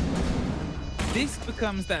 This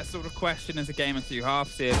becomes that sort of question as a game of 2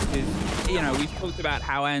 halves here, because, you know, we've talked about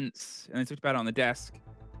how Ence, and we talked about it on the desk,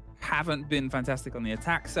 haven't been fantastic on the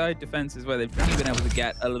attack side. Defense is where they've really been able to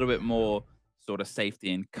get a little bit more sort of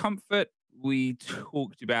safety and comfort. We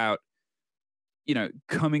talked about, you know,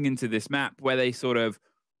 coming into this map where they sort of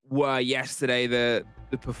were yesterday, the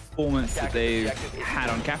performance that they had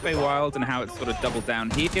on Cafe WYLDE and how it's sort of doubled down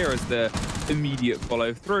here as the immediate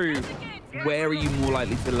follow through. Where are you more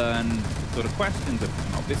likely to learn sort of questions of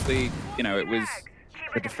them? Obviously, you know, it was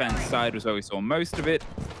the defense side was where we saw most of it.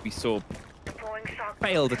 We saw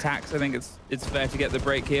failed attacks. I think it's fair to get the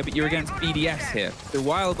break here, but you're against BDS here. The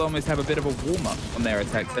WYLDE almost have a bit of a warm-up on their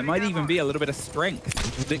attacks. There might even be a little bit of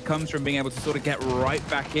strength that comes from being able to sort of get right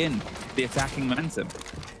back in the attacking momentum.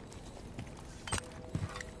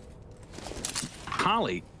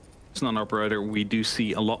 Harley, it's not an operator we do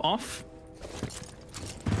see a lot of.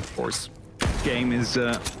 Of course, game is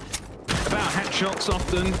about headshots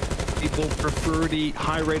often. People prefer the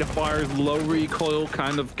high rate of fire, low recoil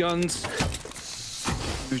kind of guns.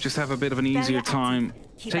 We just have a bit of an easier time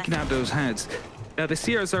taking out those heads. The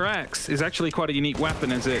CRX is actually quite a unique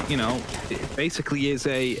weapon, as it, you know, it basically is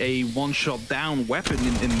a one-shot down weapon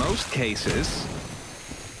in most cases.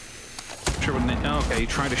 Sure, okay, he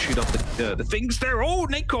tried to shoot up the things there. Oh,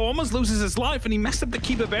 Nako almost loses his life, and he messed up the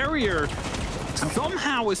keeper barrier.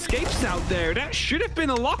 somehow escapes out there. That should have been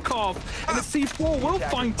a lock-off. And the C4 will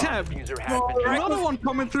find Teb. Another one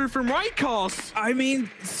coming through from Rykos. I mean,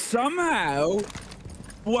 somehow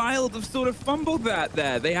WYLDE have sort of fumbled that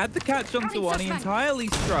there. They had the catch onto one, he entirely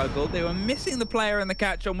struggled. They were missing the player in the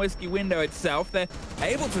catch on Whiskey window itself. They're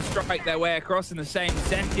able to strike their way across in the same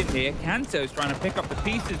second here. Kanto's trying to pick up the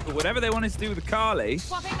pieces, but whatever they wanted to do with the Carly,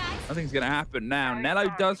 nothing's going to happen now. Nello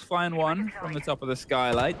does find one from the top of the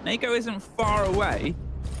skylight. Nako isn't far away.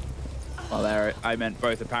 Well, there I meant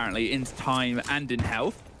both apparently in time and in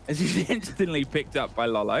health, as he's instantly picked up by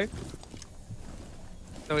Lolo.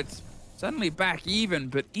 So it's suddenly back even,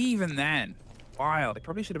 but even then, WYLDE, they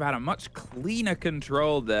probably should have had a much cleaner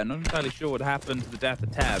control there. Not entirely sure what happened to the death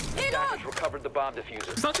of Tab. Recovered the bomb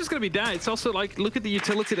diffuser. It's not just going to be that. It's also like, look at the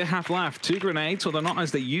utility they have left. 2 grenades, so they're not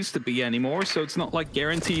as they used to be anymore. So it's not like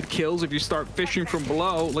guaranteed kills if you start fishing from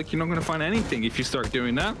below. Like, you're not going to find anything if you start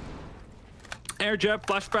doing that. Air jet,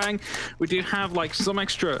 flashbang. We do have like some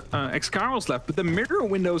extra Excaros left, but the mirror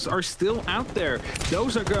windows are still out there.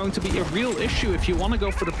 Those are going to be a real issue if you want to go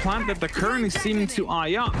for the plant that they're currently seeming to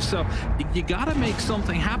eye up. So you got to make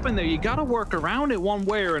something happen there. You got to work around it one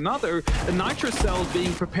way or another. The nitro cell is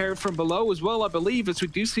being prepared from below as well, I believe, as we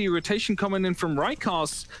do see a rotation coming in from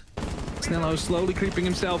Rykos. Snello slowly creeping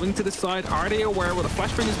himself into the side. Are they aware where the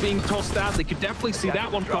flashbang is being tossed out? They could definitely see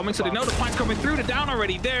that one coming, so they know the plant coming through. They're down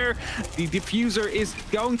already there. The diffuser is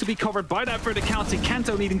going to be covered by that verticality.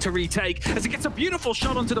 Kanto needing to retake as he gets a beautiful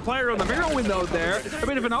shot onto the player on the mirror window there. A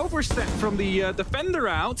bit of an overstep from the defender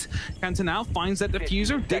out. Kanto now finds that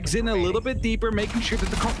diffuser, digs in a little bit deeper, making sure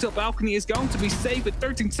that the cocktail balcony is going to be safe. With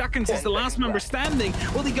 13 seconds is the last member standing.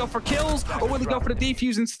 Will he go for kills or will he go for the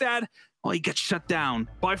defuse instead? Well, he gets shut down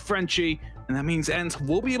by Frenchie, and that means Ence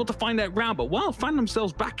will be able to find that round, but WYLDE find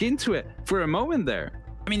themselves back into it for a moment there.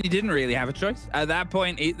 I mean, he didn't really have a choice. At that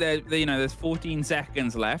point, there's 14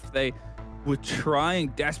 seconds left. They were trying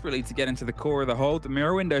desperately to get into the core of the hole. The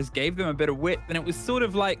mirror windows gave them a bit of width, and it was sort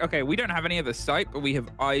of like, okay, we don't have any other sight, but we have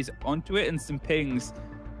eyes onto it and some pings.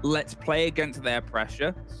 Let's play against their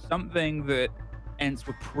pressure. Something that Ence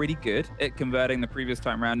were pretty good at converting the previous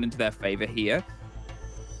time round into their favor here.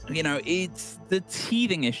 You know, it's the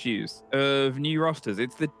teething issues of new rosters.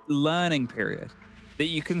 It's the learning period that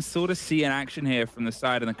you can sort of see in action here from the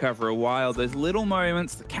side and the cover a while. There's little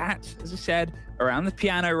moments to catch, as I said, around the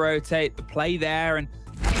piano rotate, the play there, and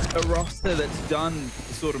a roster that's done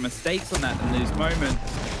sort of mistakes on that in these moments.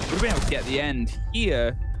 Would have been able to get the end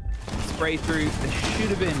here. Spray through. There should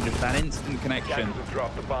have been just that instant connection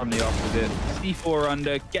from the opposite. C4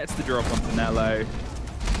 under, gets the drop onto Nello.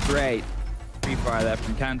 Great. Free fire there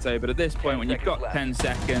from Kanto, but at this point, when you've got 10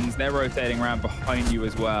 seconds, they're rotating around behind you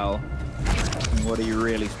as well. I mean, what are you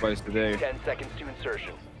really supposed to do? 10 seconds to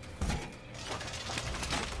insertion.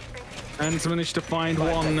 And managed to find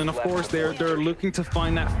one, and of course they're looking to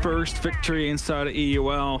find that first victory inside of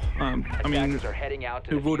EUL. I mean,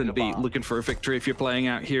 who wouldn't be looking for a victory if you're playing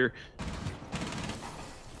out here?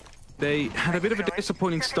 They had a bit of a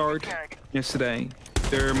disappointing start yesterday.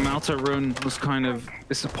 Their Malta run was kind of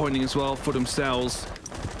disappointing as well for themselves.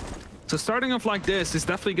 So starting off like this is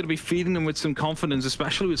definitely going to be feeding them with some confidence,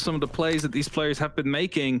 especially with some of the plays that these players have been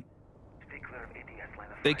making.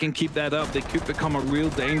 They can keep that up. They could become a real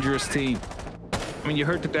dangerous team. I mean, you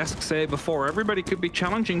heard the desk say it before. Everybody could be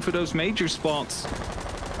challenging for those major spots.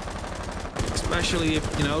 Especially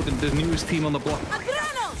if, you know, the newest team on the block.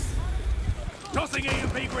 Tossing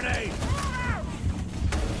AMP grenade!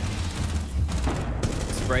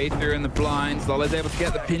 Spray through in the blinds. Lolo's able to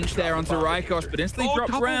get the pinch there onto Rykos, but instantly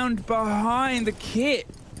drops round behind the kit.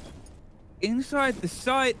 Inside the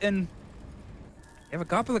site, and I have a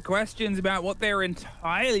couple of questions about what they're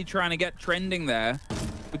entirely trying to get trending there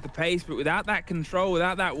with the pace, but without that control,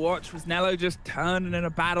 without that watch, was Nello just turning in a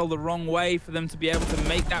battle the wrong way for them to be able to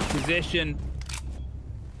make that position?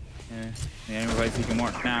 Yeah, the only place he can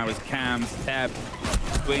watch now is Cam's. Tab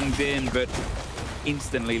swings in, but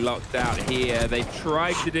instantly locked out here. They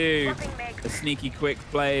tried to do a sneaky quick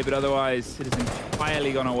play, but otherwise it has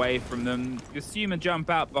entirely gone away from them. You assume a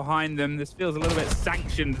jump out behind them. This feels a little bit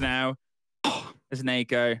sanctioned now as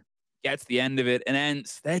Nako gets the end of it, and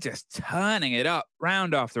Ence, they're just turning it up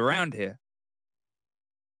round after round here.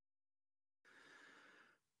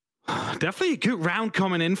 Definitely a good round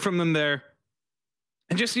coming in from them there.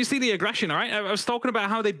 And just, you see the aggression, all right? I was talking about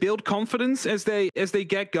how they build confidence as they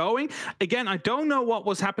get going. Again, I don't know what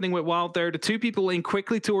was happening with WYLDE there. The two people in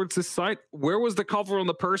quickly towards the site. Where was the cover on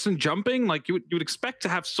the person jumping? Like, you would expect to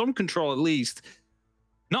have some control at least.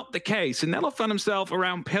 Not the case. And Nello found himself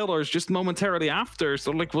around pillars just momentarily after.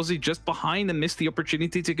 So, like, was he just behind and missed the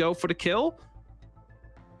opportunity to go for the kill?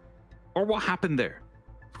 or what happened there.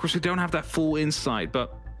 Of course, we don't have that full insight,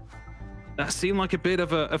 but that seemed like a bit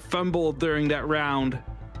of a fumble during that round.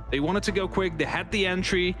 They wanted to go quick. They had the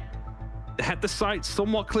entry. They had the site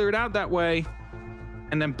somewhat cleared out that way.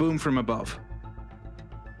 And then boom from above.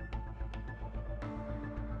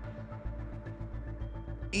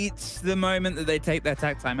 It's the moment that they take their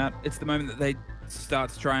tack timeout. It's the moment that they start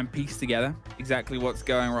to try and piece together exactly what's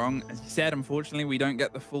going wrong. As you said, unfortunately, we don't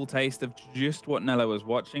get the full taste of just what Nello was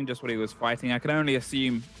watching, just what he was fighting. I can only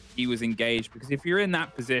assume he was engaged, because if you're in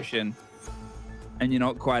that position and you're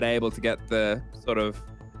not quite able to get the sort of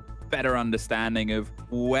better understanding of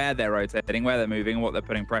where they're rotating, where they're moving, what they're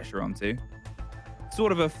putting pressure onto,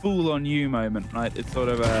 sort of a fool on you moment, right? It's sort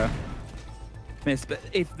of a miss. But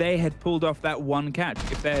if they had pulled off that one catch,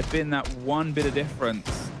 if there had been that one bit of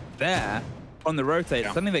difference there on the rotate,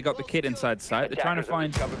 suddenly they got the kid inside sight. They're trying to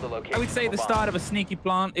find, I would say, the start of a sneaky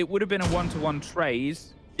plant. It would have been a one-to-one trade,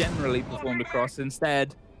 generally performed across.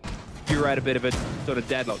 Instead, you're at a bit of a sort of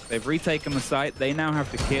deadlock. They've retaken the site. They now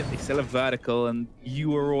have the kit. They still have vertical, and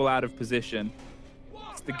you are all out of position.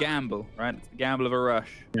 It's the gamble, right? It's the gamble of a rush.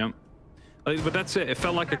 Yeah. But that's it. It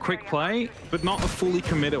felt like a quick play, but not a fully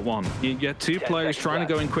committed one. You get two players trying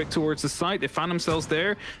to go in quick towards the site. They found themselves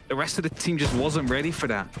there. The rest of the team just wasn't ready for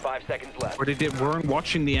that. 5 seconds left. Or they weren't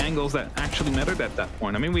watching the angles that actually mattered at that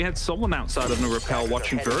point. I mean, we had someone outside of the rappel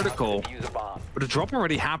watching vertical, but the drop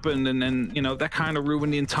already happened, and then, you know, that kind of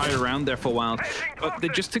ruined the entire round there for Wild. But they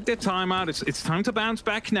just took their time out. It's time to bounce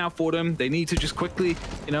back now for them. They need to just quickly,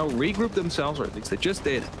 you know, regroup themselves, or at least they just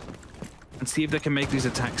did, and see if they can make these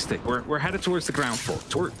attacks stick. We're headed towards the ground floor,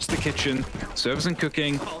 towards the kitchen, service and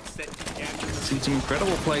cooking. See some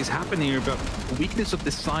incredible plays happen here, but the weakness of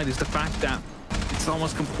this side is the fact that it's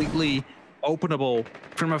almost completely openable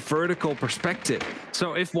from a vertical perspective.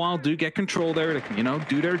 So if Wild do get control there, they can, you know,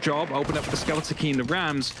 do their job, open up the skeleton key and the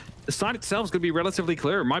Rams, the side itself is going to be relatively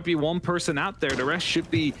clear. It might be one person out there. The rest should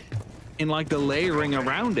be in like the layering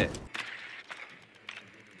around it.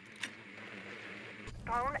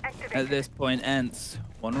 At this point, Ence,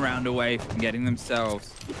 one round away from getting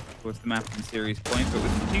themselves towards the map and series point, but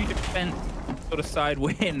with 2 defense sort of side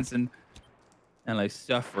wins and Nello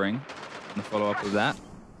suffering on the follow-up of that,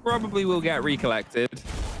 probably will get recollected.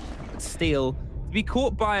 But still, to be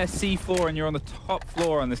caught by a C4 and you're on the top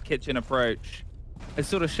floor on this kitchen approach, it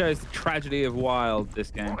sort of shows the tragedy of Wild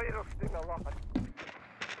this game.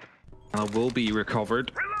 Will be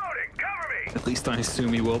recovered. At least I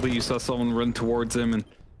assume he will be. You saw someone run towards him, and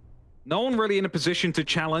no one really in a position to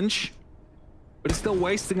challenge, but it's still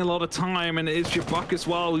wasting a lot of time, and it is your buck as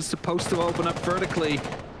well, who's supposed to open up vertically.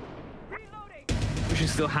 We should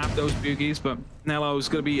still have those boogies, but Nello is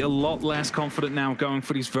going to be a lot less confident now going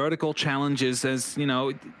for these vertical challenges, as, you know,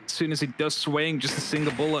 as soon as he does swing, just a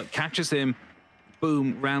single bullet catches him.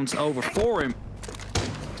 Boom, rounds over for him.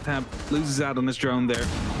 Loses out on his drone there.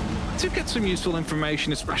 To get some useful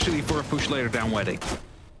information, especially for a push later down wedding.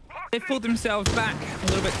 They've pulled themselves back a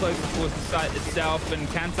little bit closer towards the site itself, and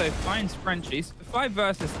Kanto finds Frenchies. 5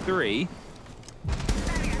 versus 3.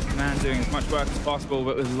 Man doing as much work as possible,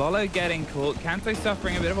 but with Lolo getting caught, Kanto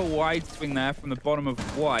suffering a bit of a wide swing there from the bottom of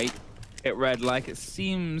white. It read like it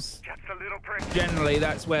seems generally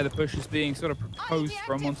that's where the push is being sort of proposed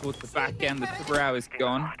from, on towards the back end. The Tiburao is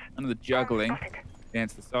gone, under the juggling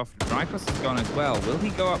against the soft. Rykos is gone as well. Will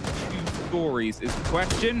he go up 2 stories is the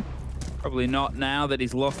question. Probably not, now that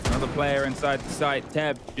he's lost another player inside the site.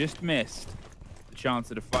 Teb just missed the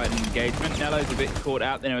chance at a fighting engagement. Nello's a bit caught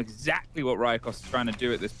out. They know exactly what Rykos is trying to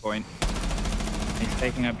do at this point. He's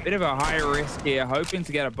taking a bit of a high risk here, hoping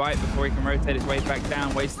to get a bite before he can rotate his way back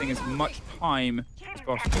down, wasting as much time as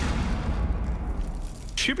possible.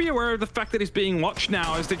 Should be aware of the fact that he's being watched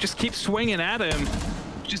now, as they just keep swinging at him.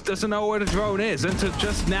 Just doesn't know where the drone is, until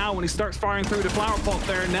just now when he starts firing through the flower pot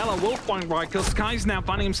there. Nello will find Rykos. Sky's now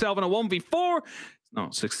finding himself in a 1v4.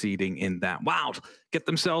 Not succeeding in that. Wild get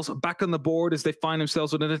themselves back on the board as they find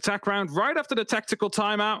themselves with an attack round right after the tactical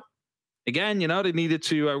timeout. Again, you know, they needed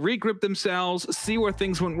to regroup themselves, see where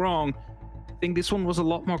things went wrong. I think this one was a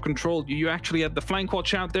lot more controlled. You actually had the flank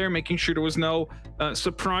watch out there, making sure there was no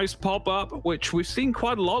surprise pop-up, which we've seen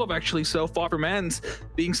quite a lot of actually so far from Ence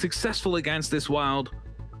being successful against this Wild.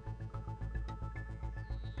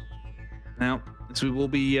 Now, as we will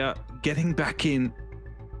be getting back in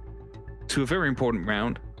to a very important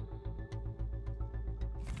round.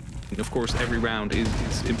 And of course, every round is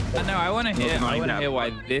important. I know, I want to hear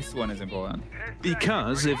why this one is important.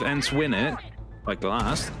 Because if Ence win it, like the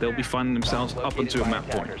last, they'll be finding themselves up onto a map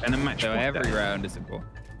point and a match So point. every round is important.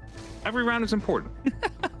 Every round is important.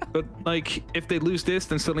 But like, if they lose this,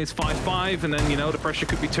 then suddenly it's 5-5, and then, you know, the pressure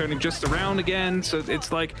could be turning just around again. So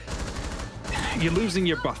it's like, you're losing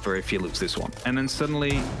your buffer if you lose this one, and then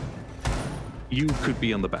suddenly you could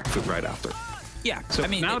be on the back foot right after. Yeah, So I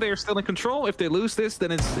mean, now they're still in control. If they lose this,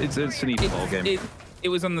 then it's an even ball game. It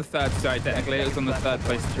was on the third side, technically. It was on the third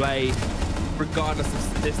place play. Regardless of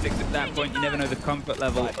statistics at that point, you never know the comfort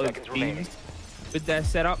level of teams with their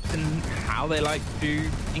setups and how they like to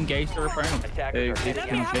engage their opponent. It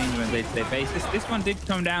can change on a day-to-day basis. This one did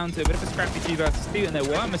come down to a bit of a scrappy 2 versus 2, and there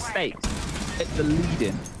were mistakes at the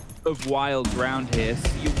lead-in of Wild round here. So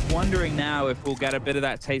you're wondering now if we'll get a bit of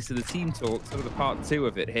that taste of the team talk, sort of the part 2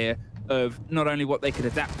 of it here, of not only what they could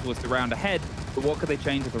adapt towards the round ahead, but what could they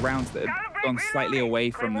change with the rounds that have gone slightly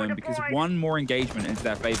away from them, because one more engagement into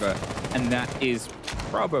their favor, and that is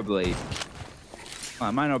probably, well,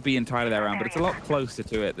 it might not be entirely their round, but it's a lot closer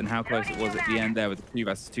to it than how close it was at the end there with the 2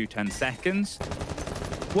 versus 2, 10 seconds.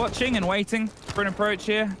 Watching and waiting for an approach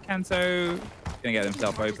here. Kanto gonna get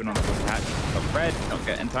himself open on the hatch of red, not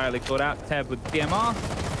get entirely caught out. Teb with DMR,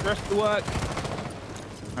 the rest of the work.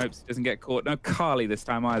 Hopes he doesn't get caught. No Carly this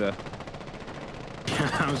time either.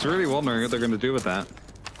 I was really wondering what they're going to do with that.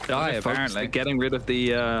 Die, apparently. Getting rid of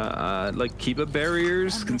the like keeper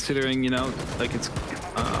barriers, considering, you know, like it's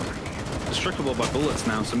destructible by bullets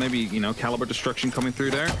now, so maybe, you know, caliber destruction coming through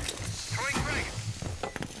there.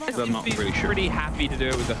 I'm not really sure. Pretty happy to do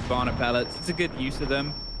it with the Hibana pellets. It's a good use of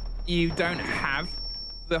them. You don't have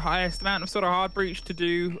the highest amount of sort of hard breach to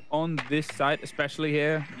do on this site, especially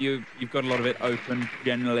here. You've got a lot of it open.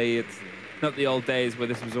 Generally, it's not the old days where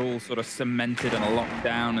this was all sort of cemented and locked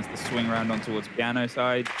down as the swing round on towards piano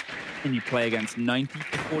side, and you play against 90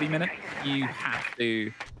 to 40 minutes. You have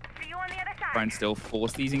to try and still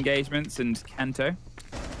force these engagements, and Kanto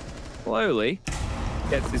slowly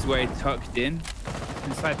gets his way tucked in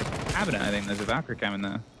inside the cabinet. I think there's a Valkyrie cam in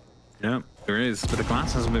there. Yeah, there is, but the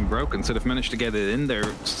glass hasn't been broken, so they've managed to get it in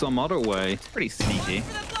there some other way. Pretty sneaky.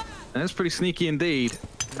 That's pretty sneaky indeed.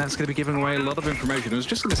 That's going to be giving away a lot of information. I was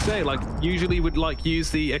just going to say, like, usually would like use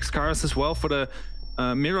the X-Cars as well for the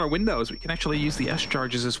mirror windows. We can actually use the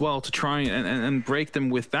S-charges as well to try and break them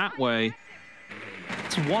with that way.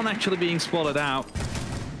 It's one actually being spotted out.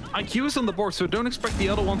 IQ is on the board, so don't expect the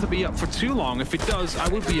other one to be up for too long. If it does, I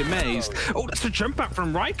would be amazed. Oh, that's the jump back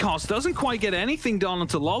from Rykos. Doesn't quite get anything done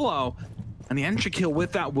onto Lolo. And the entry kill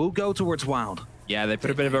with that will go towards Wild. Yeah, they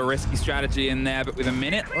put a bit of a risky strategy in there, but with a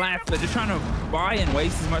minute left, they're just trying to buy and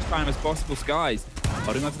waste as much time as possible. Skies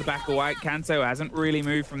holding onto the back of White. Kanto hasn't really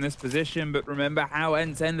moved from this position, but remember how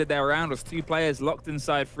Ence ended their round was 2 players locked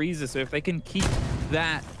inside Freezer, so if they can keep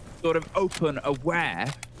that sort of open, aware,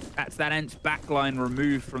 that's that Ence backline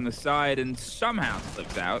removed from the side and somehow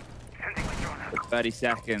slips out. 30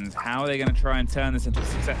 seconds. How are they going to try and turn this into a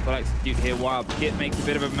successful execute here? Wild Kit makes a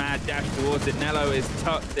bit of a mad dash towards it. Nello is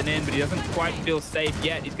tucked and in, but he doesn't quite feel safe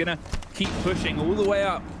yet. He's going to keep pushing all the way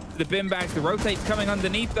up to the bin bags. The rotate's coming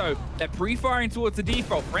underneath, though. They're pre-firing towards the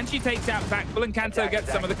default. Frenchie takes out Backfull, and Kanto gets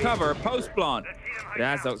some of the cover. A post plant. But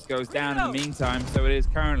Azox goes down in the meantime, so it is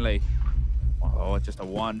currently just a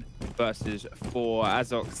 1 versus 4.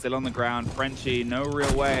 Azox still on the ground. Frenchie, no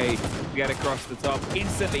real way to get across the top.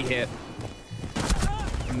 Instantly hit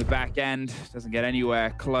from the back end. Doesn't get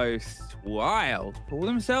anywhere close. Wild pull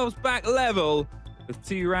themselves back level with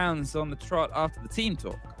 2 rounds on the trot after the team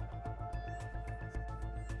talk.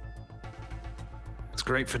 It's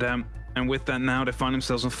great for them. And with that now, they find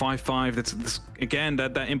themselves on 5-5. That's again,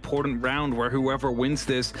 that important round where whoever wins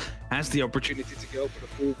this has the opportunity to go for the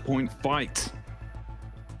full-point fight.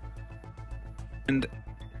 And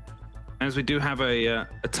as we do have a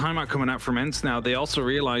timeout coming out from Ence now, they also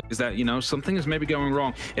realize that, you know, something is maybe going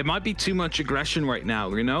wrong. It might be too much aggression right now,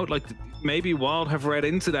 you know? Like, maybe Wild have read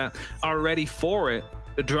into that, are ready for it.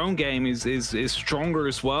 The drone game is stronger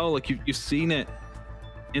as well. Like, you've seen it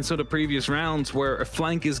in sort of previous rounds where a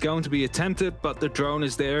flank is going to be attempted, but the drone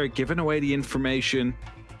is there, giving away the information.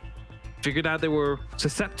 Figured out they were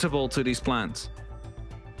susceptible to these plans.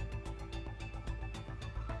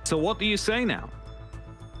 So what do you say now,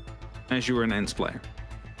 as you were an Ence player?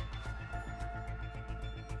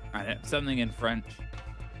 Something in French.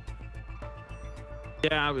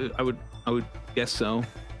 Yeah, I would guess so.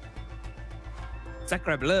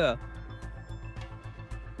 Sacre bleu.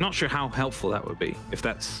 Not sure how helpful that would be if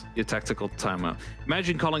that's your tactical timeout.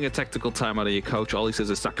 Imagine calling a tactical timeout of your coach. All he says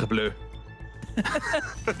is sacre bleu.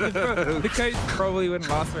 The coach probably wouldn't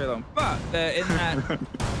last very long, but in that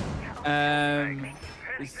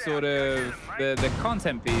sort of the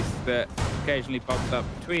content piece that occasionally pops up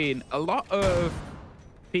between a lot of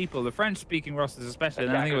people, the French-speaking rosters especially,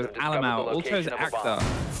 and I think it was Alamau, all chose Akhtar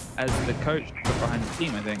as the coach behind the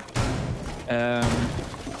team, I think.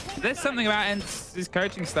 There's something about Ence's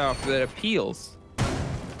coaching staff that appeals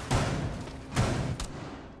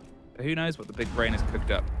So who knows what the big brain has cooked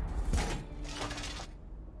up.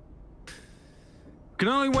 Can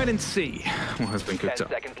only wait and see what has been 10 cooked up.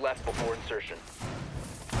 seconds left before insertion.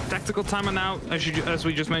 Tactical timeout, as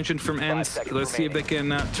we just mentioned from Ence. seconds Let's see if they can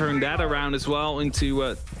turn that around as well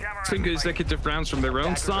into 2 consecutive rounds from their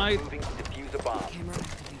own Attackers are side. moving to defuse a bomb.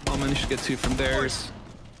 I'll manage to get 2 from theirs.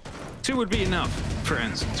 2 would be enough for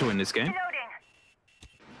Ence to win this game.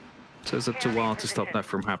 So it's up to WYLDE to stop that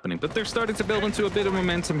from happening. But they're starting to build into a bit of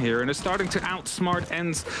momentum here, and it's starting to outsmart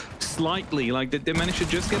Ence slightly. Like they managed to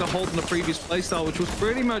just get a hold on the previous playstyle, which was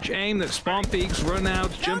pretty much aimed at spawn peaks, run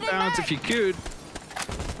outs, jump outs if you could.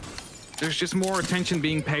 There's just more attention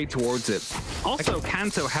being paid towards it. Also,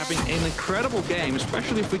 Kanto having an incredible game,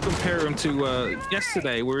 especially if we compare him to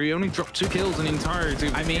yesterday, where he only dropped 2 kills in the entirety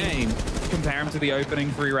of the game. Compare him to the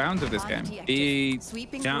opening 3 rounds of this game. He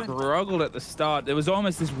struggled at the start. There was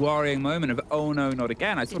almost this worrying moment of, oh no, not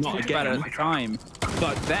again. I talked about it at the time.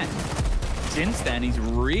 But then, since then, he's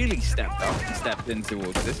really stepped up and stepped in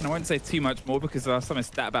towards this. And I won't say too much more because last time I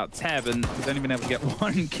stat about Teb, and he's only been able to get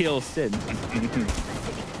 1 kill since.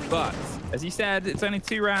 But, as you said, it's only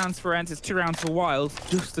 2 rounds for Ence, it's 2 rounds for WYLDE,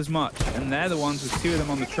 just as much. And they're the ones with 2 of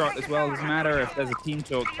them on the trot as well. Doesn't matter if there's a team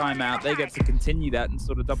talk timeout, they get to continue that and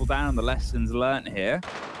sort of double down on the lessons learned here.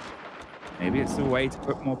 Maybe it's a way to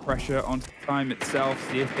put more pressure onto the time itself,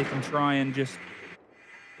 see if they can try and just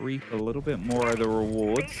reap a little bit more of the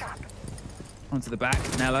rewards. Onto the back,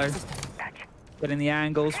 Nello. Getting the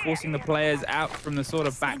angles, forcing the players out from the sort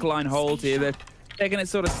of backline hold here. They're taking it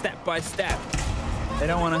sort of step by step. They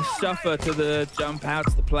don't want to suffer to the jump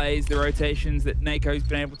outs, the plays, the rotations that Nako's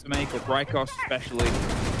been able to make, or Rykos especially,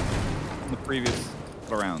 in the previous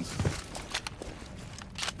couple of rounds.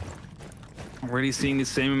 Already seeing the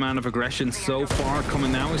same amount of aggression so far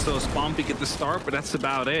coming now. We saw a spawn peek at the start, but that's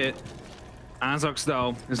about it. Azox,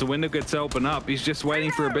 though, as the window gets opened up, he's just waiting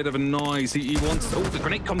for a bit of a noise. He wants... Oh, the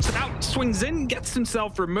grenade comes out, swings in, gets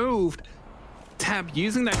himself removed. Tab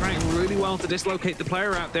using that grenade really well to dislocate the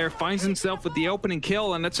player out there, finds himself with the opening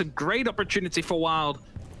kill, and that's a great opportunity for WYLDE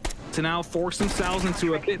to now force themselves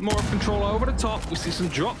into a bit more control over the top. We see some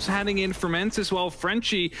drops heading in from Ence as well.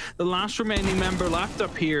 Frenchie, the last remaining member left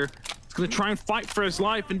up here, is going to try and fight for his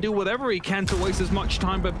life and do whatever he can to waste as much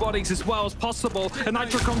time by bodies as well as possible. And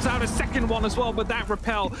Nitro comes out a second one as well, but that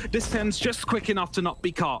repel descends just quick enough to not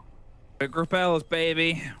be caught. Big repels,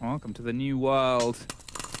 baby. Welcome to the new world.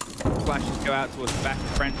 Flashes go out towards the back of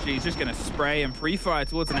Frenchie. He's just going to spray and pre-fire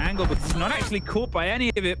towards an angle, but he's not actually caught by any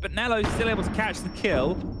of it. But Nello's still able to catch the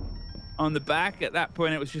kill on the back. At that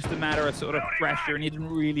point, it was just a matter of sort of pressure, and he didn't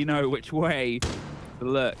really know which way to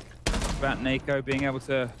look. It's about Nako being able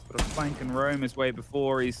to sort of flank and roam his way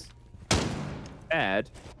before he's prepared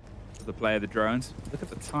for the play of the drones. Look at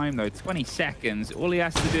the time, though. 20 seconds. All he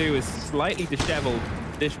has to do is slightly disheveled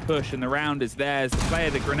this push, and the round is theirs. The play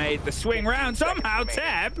of the grenade, the swing round. Somehow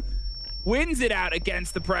Teb wins it out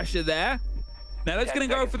against the pressure there. Now that's going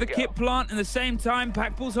to go for the kit plant in the same time.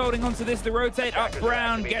 Packpool's holding onto this. The rotate up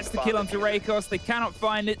round gets the kill onto Rykos. They cannot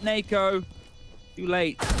find it. Nako too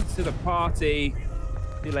late to the party.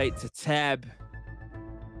 Too late to Teb.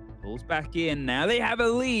 Pulls back in. Now they have a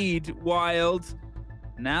lead, WYLDE.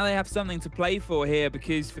 Now they have something to play for here,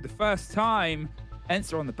 because for the first time,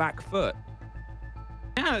 Ence are on the back foot.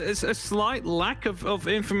 Yeah, it's a slight lack of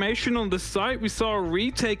information on the site. We saw a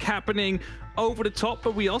retake happening over the top,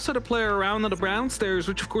 but we also had a player around on the brown stairs,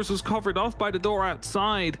 which of course was covered off by the door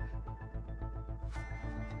outside.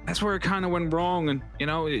 That's where it kind of went wrong. And you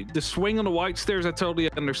know, the swing on the white stairs, I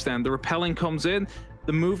totally understand. The repelling comes in,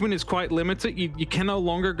 the movement is quite limited. You can no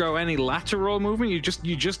longer go any lateral movement.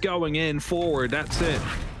 You're just going in forward. That's it.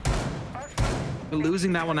 But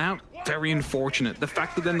losing that one out, very unfortunate. The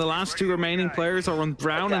fact that then the last 2 remaining players are on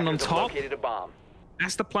brown and on top,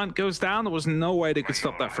 as the plant goes down, there was no way they could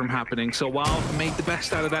stop that from happening. So WYLDE made the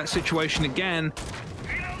best out of that situation again.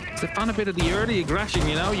 They found a bit of the early aggression,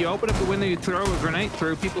 you know? You open up the window, you throw a grenade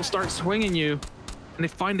through, people start swinging you, and they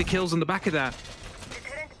find the kills on the back of that.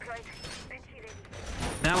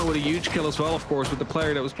 Nello with a huge kill as well, of course, with the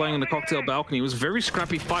player that was playing on the cocktail balcony. It was a very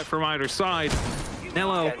scrappy fight from either side.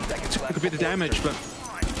 Nello took a bit of damage, but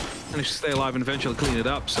managed to stay alive and eventually clean it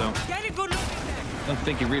up, so I don't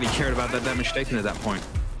think he really cared about that damage taken at that point.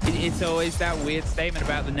 It's always that weird statement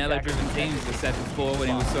about the Nello-driven teams we said before when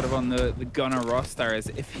he was sort of on the gunner roster, is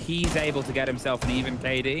if he's able to get himself an even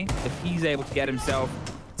KD, if he's able to get himself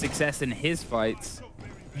success in his fights,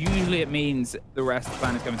 usually it means the rest of the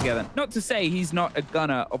plan is coming together. Not to say he's not a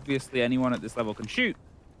gunner. Obviously, anyone at this level can shoot,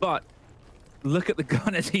 but look at the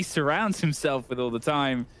gunners he surrounds himself with all the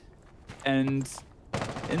time. And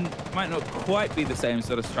It might not quite be the same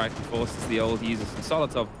sort of striking force as the old users and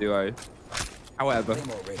Solotov duo. However,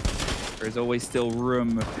 there is always still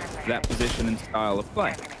room for that position and style of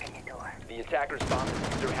play. The attacker's bomb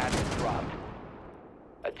diffuser has been dropped.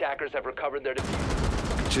 Attackers have recovered their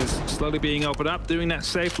diffuser. Which is slowly being opened up, doing that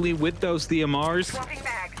safely with those DMRs.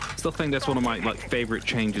 Still think that's one of my favorite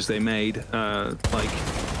changes they made. Like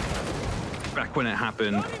back when it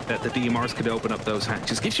happened, that the DMRs could open up those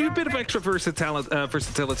hatches. Gives you a bit of extra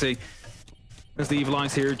versatility. As the Evil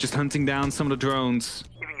Eyes here, just hunting down some of the drones.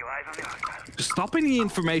 Just stopping the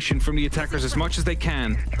information from the attackers as much as they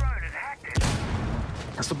can.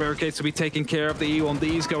 Castle barricades to be taken care of. The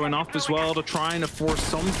E1Ds going off as well to try and force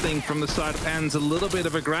something from the side of Ence. A little bit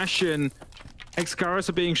of aggression. Excaris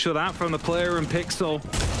are being shut out from the player and Pixel.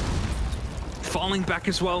 Falling back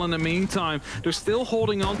as well in the meantime. They're still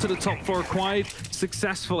holding on to the top floor quite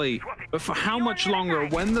successfully. But for how much longer?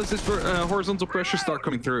 When does this horizontal pressure start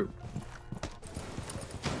coming through?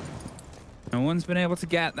 No one's been able to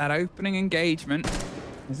get that opening engagement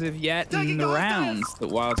as of yet in the rounds that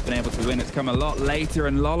WYLDE's been able to win. It's come a lot later,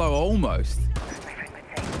 and Lolo almost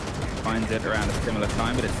finds it around a similar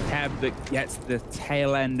time, but it's Teb that gets the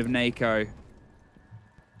tail end of Nako.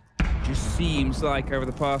 Just seems like over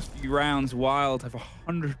the past few rounds, WYLDE have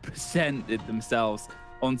 100%ed themselves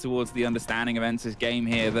on towards the understanding of Ence's game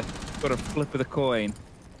here, the sort of flip of the coin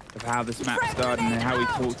of how this map started and how we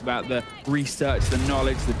talked about the research, the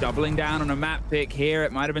knowledge, the doubling down on a map pick here.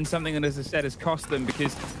 It might have been something that, as I said, has cost them,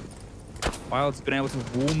 because WYLDE's been able to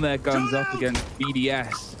warm their guns up against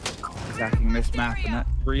BDS attacking this map, and that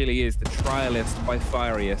really is the trialist by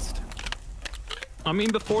firiest. I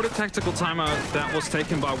mean, before the tactical timeout that was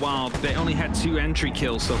taken by WYLDE, they only had 2 entry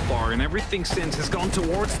kills so far, and everything since has gone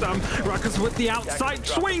towards them. Ruckus with the outside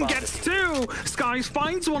swing gets 2. Skies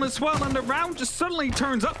finds one as well, and the round just suddenly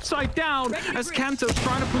turns upside down as Kanto's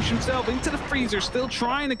trying to push himself into the freezer, still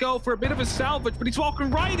trying to go for a bit of a salvage, but he's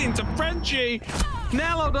walking right into Frenchie.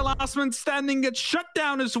 Nello, the last man standing, gets shut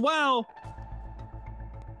down as well.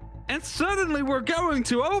 And suddenly we're going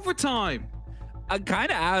to overtime.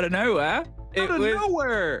 Kind of out of nowhere. Out of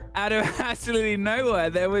nowhere! Out of absolutely nowhere.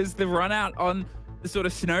 There was the run out on the sort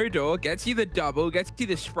of snow door, gets you the double, gets you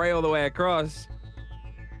the spray all the way across.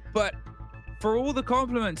 But for all the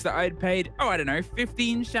compliments that I'd paid, I don't know,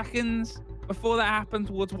 15 seconds before that happened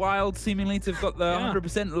towards WYLDE, seemingly to have got the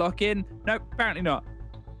 100% lock in. No, apparently not.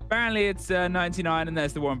 Apparently it's 99 and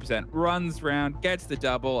there's the 1%. Runs round, gets the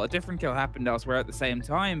double. A different kill happened elsewhere at the same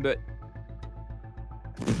time, but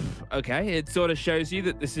okay, it sort of shows you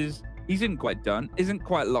that this is, he isn't quite done, isn't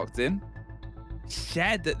quite locked in.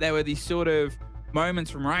 Said that there were these sort of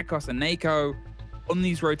moments from Rykos and Nako on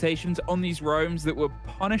these rotations, on these roams that were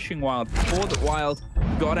punishing WYLDE before that WYLDE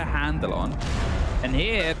got a handle on. And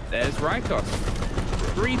here, there's Rykos.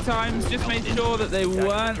 3 times, just made sure that they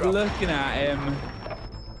weren't looking at him.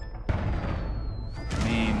 I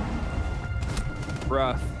mean,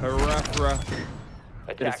 rough.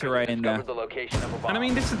 Bit of terrain there. And I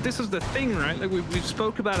mean, this is the thing, right? Like we've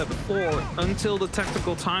spoke about it before. Until the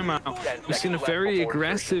tactical timeout, we've seen a very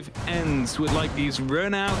aggressive Ence with like these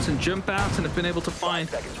run outs and jump outs, and have been able to find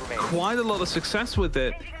quite a lot of success with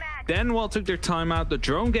it. Then while took their timeout, the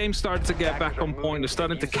drone game started to get back on point. They're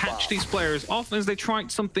starting to catch these players often as they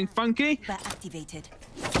tried something funky.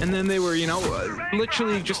 And then they were, you know,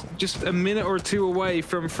 literally just a minute or 2 away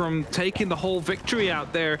from taking the whole victory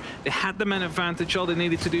out there. They had the man advantage. All they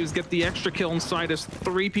needed to do is get the extra kill inside as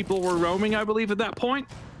 3 people were roaming, I believe, at that point.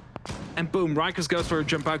 And boom, Rykos goes for a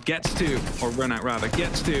jump out, gets 2, or run out rather,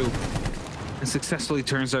 gets 2. And successfully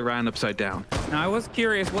turns that round upside down. Now, I was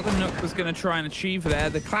curious what the Nook was going to try and achieve there.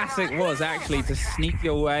 The classic was actually to sneak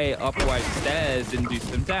your way up white stairs and do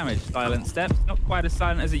some damage. Silent steps, not quite as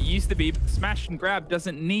silent as it used to be, but the smash and grab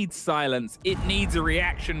doesn't need silence. It needs a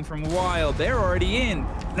reaction from WYLDE. They're already in.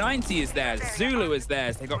 90 is theirs. Zulu is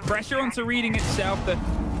theirs. They got pressure onto reading itself. The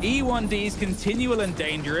E1D is continual and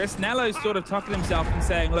dangerous. Nello's sort of tucking himself and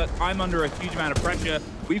saying, look, I'm under a huge amount of pressure.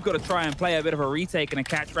 We've got to try and play a bit of a retake and a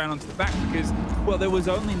catch round onto the back because, well, there was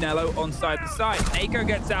only Nello on side the side. Nako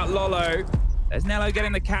gets out Lolo. There's Nello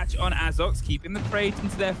getting the catch on Azox, keeping the trade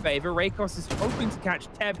into their favor. Rykos is hoping to catch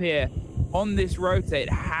Teb here on this rotate.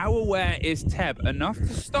 How aware is Teb? Enough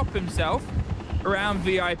to stop himself around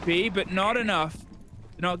VIP, but not enough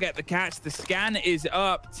to not get the catch. The scan is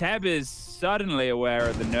up. Teb is suddenly aware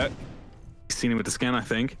of the Nook. Seen him with the scan, I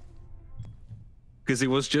think. because he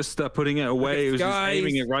was just putting it away. He was just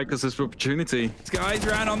aiming it right because there's opportunity. Skies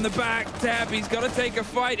ran on the back. Teb, he's got to take a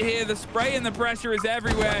fight here. The spray and the pressure is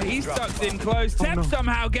everywhere. He's tucked in close. Teb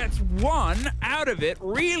somehow gets one out of it.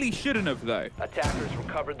 Really shouldn't have, though. Attackers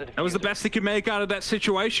recovered the diffuser. That was the best he could make out of that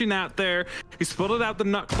situation out there. He spotted out the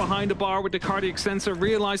Nuck behind the bar with the cardiac sensor,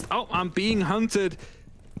 realized, oh, I'm being hunted,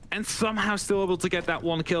 and somehow still able to get that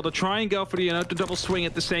one kill to try and go for the, the double swing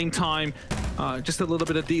at the same time. Just a little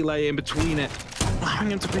bit of delay in between it.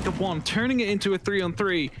 Allowing him to pick up one, turning it into a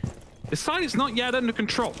 3-on-3. The side is not yet under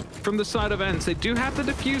control from the side of Ence. They do have the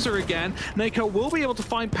diffuser again. Nako will be able to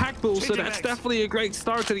find pack bull, so that's definitely a great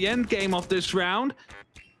start to the end game of this round.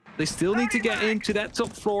 They still need to get into that top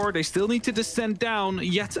floor. They still need to descend down.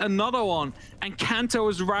 Yet another one. And Kanto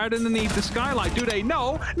is right underneath the skylight. Do they?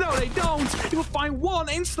 No. No, they don't. You'll find one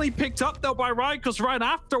instantly picked up, though, by Rykos right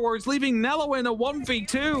afterwards, leaving Nello in a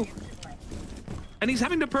 1v2. And he's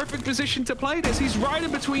having the perfect position to play this. He's right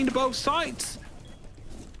in between the both sides.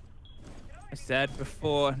 I said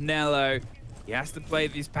before, Nello, he has to play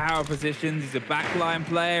these power positions. He's a backline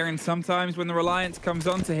player, and sometimes when the reliance comes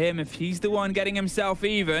onto him, if he's the one getting himself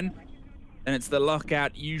even, then it's the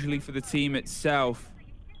lockout, usually for the team itself.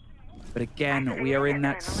 But again, we are in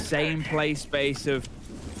that same play space of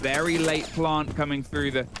very late plant coming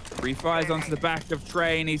through. The free fires onto the back of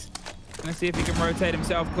Train. He's gonna see if he can rotate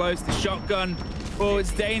himself close. The shotgun, oh,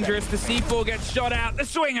 it's dangerous. The C4 gets shot out. The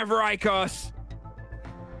swing of Rykos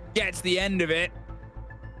gets the end of it.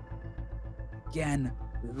 Again,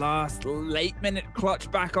 last late minute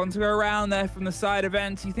clutch back onto a round there from the side of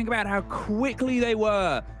Ence. You think about how quickly they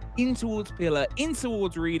were in towards Pillar, in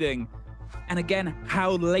towards Reading, and again,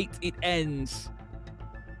 how late it ends.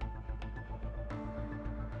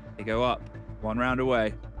 They go up, one round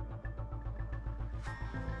away.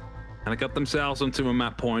 And they got themselves onto a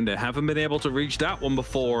map point. They haven't been able to reach that one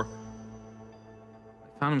before.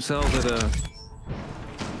 They found themselves at a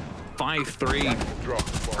 5-3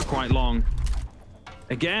 for quite long.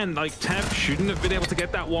 Again, like, Teb shouldn't have been able to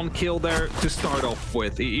get that one kill there to start off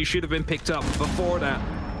with. He should have been picked up before that.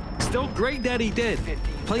 Still great that he did.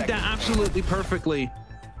 Played that absolutely perfectly.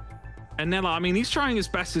 And Nella, I mean, he's trying his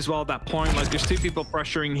best as well at that point. Like, there's two people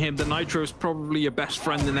pressuring him. The Nitro's probably your best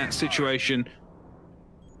friend in that situation.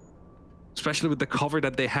 Especially with the cover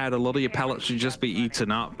that they had, a lot of your pellets should just be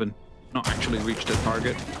eaten up and not actually reach the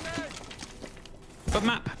target. But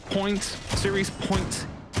map point, series point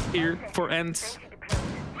here for Ence.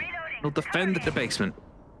 They'll defend the basement.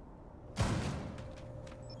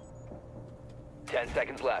 10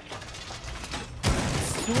 seconds left.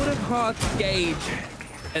 Sort of hard to gauge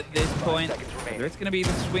at this point whether it's going to be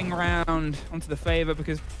the swing round onto the favor,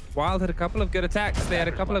 because WYLDE had a couple of good attacks. They had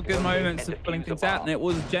a couple of good moments of pulling things out, and it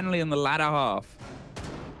was generally in the latter half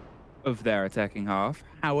of their attacking half.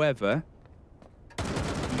 However,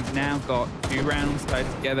 we've now got 2 rounds tied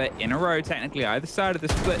together in a row, technically either side of the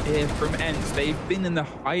split here from Ence. They've been in the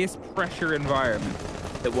highest pressure environment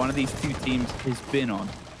that one of these two teams has been on,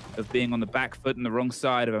 of being on the back foot and the wrong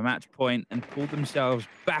side of a match point, and pulled themselves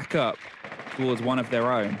back up towards one of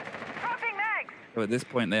their own. So at this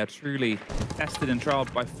point, they are truly tested and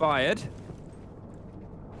trialed by Fired.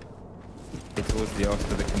 Get towards the off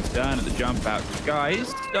for the concern at the jump out. Guys,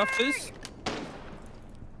 Stuffers.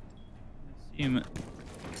 Assume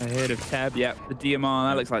ahead of Tab. Yep, the DMR.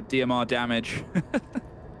 That looks like DMR damage.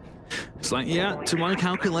 It's like, yeah, to my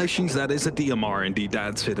calculations, that is a DMR indeed.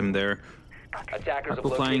 Dad's hit him there. Attackers have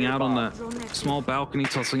Playing out on the the small balcony,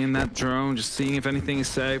 tossing in that drone, just seeing if anything is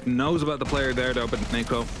safe. Knows about the player there, though, but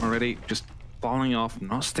Nako already just falling off,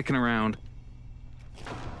 not sticking around.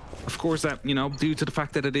 Of course, that, due to the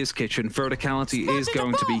fact that it is kitchen, verticality is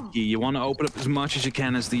going to be key. You want to open up as much as you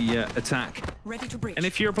can as the attack. Ready to breach. And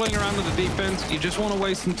if you're playing around with the defense, you just want to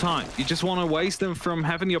waste some time. You just want to waste them from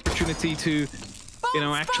having the opportunity to,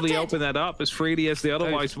 actually open that up as freely as they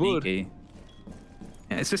otherwise would. Yeah,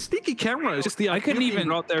 it's a sneaky camera. It's just the IQ. I couldn't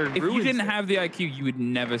even. Out there if you didn't have the IQ, you would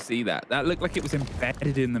never see that. That looked like it was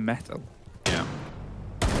embedded in the metal. Yeah.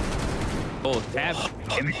 Oh, Tab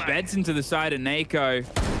embeds into the side of Nako.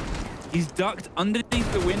 He's ducked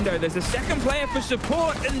underneath the window. There's a second player for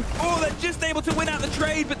support, and they're just able to win out the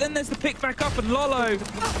trade, but then there's the pick back up, and Lolo,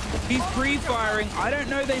 he's pre-firing. I don't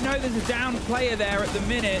know, they know there's a down player there at the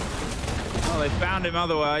minute. Oh, they found him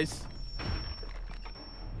otherwise.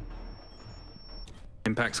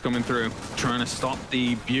 Impact's coming through, trying to stop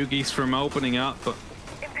the Bugies from opening up, but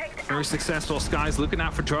very successful. Skies looking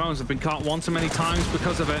out for drones, have been caught one too many times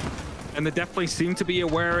because of it. And they definitely seem to be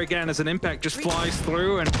aware again as an Impact just flies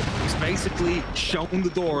through, and he's basically shown the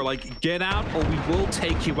door, like, get out or we will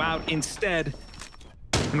take you out instead.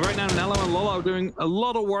 And right now, Nello and Lolo are doing a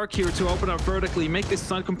lot of work here to open up vertically, make this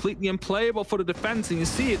side completely unplayable for the defense. And you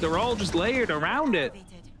see it, they're all just layered around it.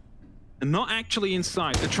 And not actually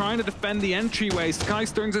inside. They're trying to defend the entryway. Sky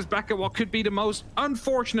turns his back at what could be the most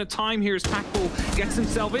unfortunate time here as Packbull gets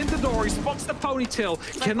himself in the door. He spots the ponytail.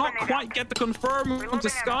 Cannot quite get the confirm onto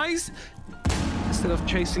Skies. Instead of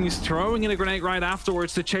chasing, he's throwing in a grenade right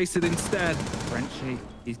afterwards to chase it instead. Frenchy,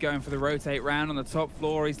 he's going for the rotate round on the top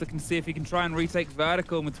floor. He's looking to see if he can try and retake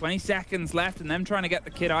vertical. And with 20 seconds left and them trying to get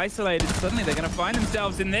the kid isolated, suddenly they're going to find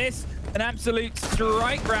themselves in this. An absolute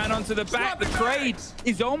strike round onto the back. The trade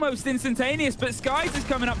is almost instantaneous, but Skies is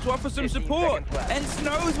coming up to offer some support. Ence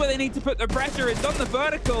knows where they need to put the pressure. It's on the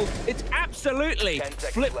vertical. It's absolutely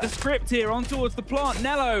flipped the script here on towards the plant.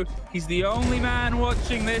 Nello, he's the only man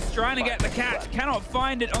watching this, trying to get the catch. Cannot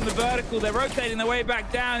find it on the vertical. They're rotating their way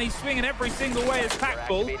back down. He's swinging every single way as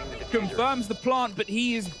Packbull confirms the plant, but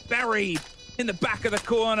he is buried in the back of the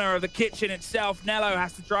corner of the kitchen itself. Nello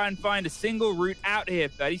has to try and find a single route out here.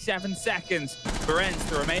 37 seconds for Ence,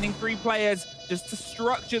 the remaining 3 players just to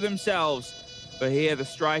structure themselves. But here the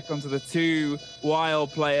strike onto the 2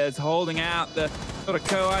 Wild players, holding out the sort of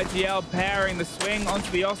co-IGL pairing, the swing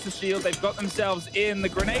onto the Oster Shield. They've got themselves in. The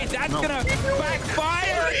grenade, that's gonna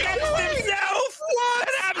backfire against himself! What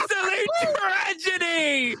an absolute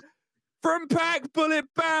tragedy! From Pack, bullet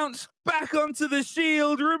bounced back onto the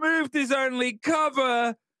shield, removed his only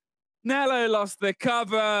cover. Nello lost the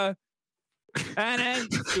cover, and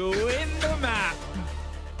Ence to win the map.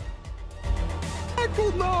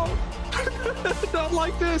 Packbull, no! Not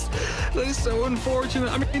like this. That is so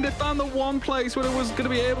unfortunate. I mean, they found the one place where it was going to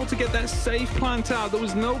be able to get that safe plant out. There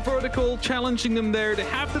was no vertical challenging them there. They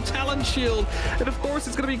have the talent shield, and of course,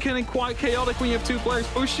 it's going to be kind of quite chaotic when you have 2 players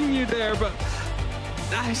pushing you there, but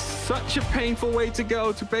that is such a painful way to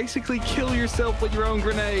go, to basically kill yourself with your own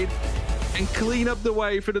grenade and clean up the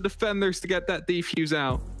way for the defenders to get that defuse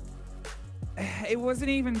out. It wasn't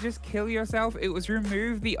even just kill yourself, it was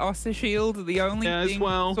remove the Oster Shield. The only thing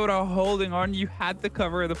sort of holding on, you had the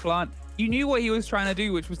cover of the plant. You knew what he was trying to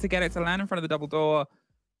do, which was to get it to land in front of the double door.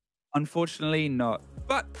 Unfortunately not.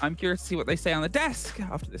 But I'm curious to see what they say on the desk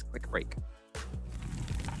after this quick break.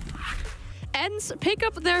 Ence pick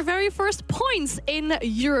up their very first points in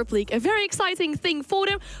Europe League. A very exciting thing for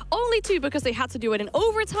them. Only 2 because they had to do it in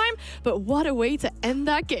overtime, but what a way to end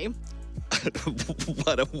that game.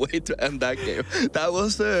 What a way to end that game. That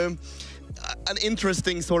was an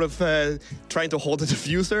interesting sort of trying to hold the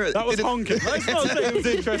diffuser. That was honking. That's not saying it was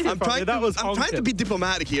interesting. I'm trying to be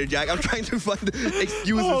diplomatic here, Jack. I'm trying to find excuses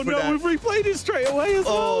for that. Oh no, we've replayed it straight away as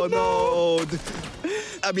well. Oh no.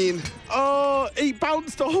 I mean... Oh, he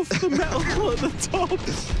bounced off the metal at the top.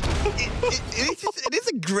 It is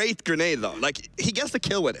a great grenade though. Like, he gets the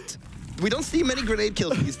kill with it. We don't see many grenade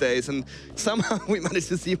kills these days, and somehow we managed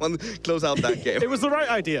to see one close out that game. It was the right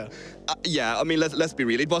idea. Yeah, I mean, let's be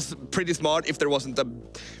real. It was pretty smart if there wasn't a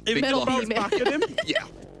big metal bounced back at him. Yeah.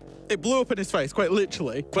 It blew up in his face, quite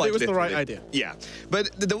literally, but it was the right idea. Yeah,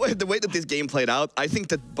 but the way that this game played out, I think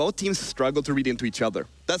that both teams struggled to read into each other.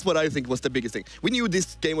 That's what I think was the biggest thing. We knew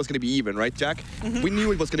this game was going to be even, right, Jack? We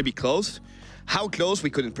knew it was going to be close. How close,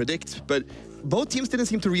 we couldn't predict, but both teams didn't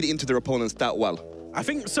seem to read into their opponents that well. I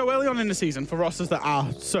think so early on in the season, for rosters that are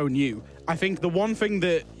so new, I think the one thing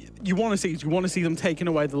that you want to see is you want to see them taking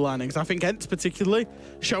away the learnings. I think Ence particularly,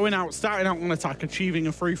 starting out on attack, achieving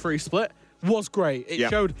a 3-3 split was great. It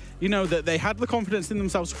showed, you know, that they had the confidence in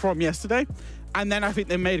themselves from yesterday. And then I think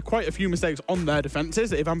they made quite a few mistakes on their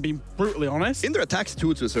defenses, if I'm being brutally honest. In their attacks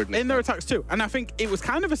too, to a certain extent. In their attacks too. And I think it was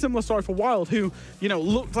kind of a similar story for WYLDE, who, you know,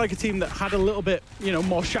 looked like a team that had a little bit, you know,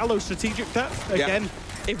 more shallow strategic depth. Again,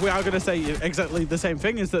 if we are going to say exactly the same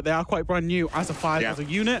thing, is that they are quite brand new as a 5, as a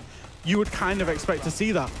unit. You would kind of expect to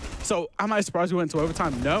see that. So am I surprised we went to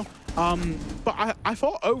overtime? No. But I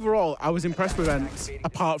thought overall I was impressed with Ence,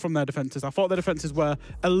 apart from their defenses. I thought their defenses were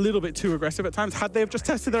a little bit too aggressive at times. Had they have just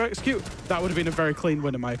tested their execute, that would have been a very clean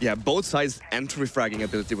win in my opinion. Yeah, both sides' entry-fragging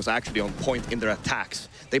ability was actually on point in their attacks.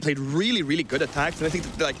 They played really, really good attacks, and I think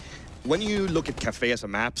that, like, when you look at Cafe as a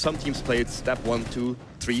map, some teams played step 1, 2,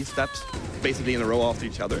 3 steps, basically in a row after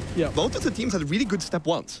each other. Yeah. Both of the teams had really good step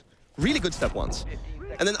 1s. Really good step 1s.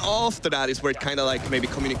 And then after that is where it kind of like maybe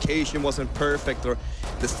communication wasn't perfect or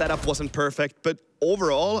the setup wasn't perfect. But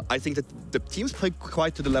overall, I think that the teams played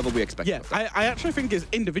quite to the level we expected. Yeah, I actually think it's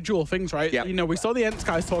individual things, right? Yeah. You know, we saw the Ence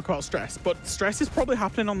guys talk about stress, but stress is probably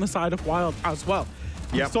happening on the side of WYLDE as well.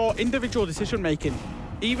 We saw individual decision making.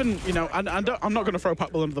 Even, you know, and I'm not going to throw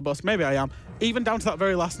Packbull under the bus, maybe I am. Even down to that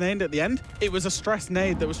very last nade at the end, it was a stress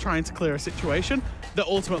nade that was trying to clear a situation that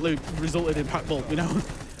ultimately resulted in Packbull, you know,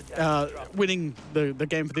 winning the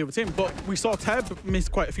game for the other team. But we saw Teb miss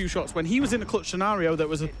quite a few shots when he was in a clutch scenario. That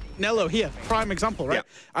was a Nello here, prime example, right? Yeah.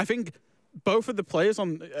 I think both of the players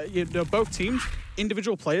on both teams,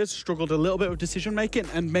 individual players struggled a little bit with decision making,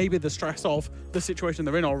 and maybe the stress of the situation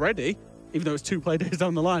they're in already, even though it's 2 play days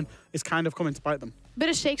down the line, is kind of coming to bite them. Bit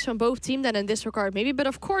of shakes from both teams then in this regard maybe, but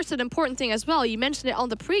of course an important thing as well, you mentioned it on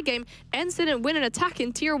the pre-game, Ence didn't win an attack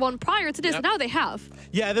in Tier 1 prior to this, now they have.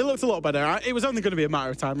 Yeah, they looked a lot better. It was only going to be a matter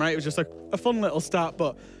of time, right? It was just a fun little start,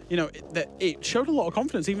 but you know, it showed a lot of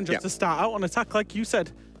confidence even just to start out on attack, like you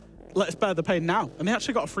said. Let's bear the pain now. And they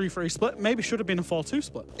actually got a 3-3 split. Maybe should have been a 4-2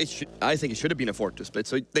 split. I think it should have been a 4-2 split.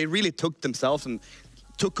 So they really took themselves and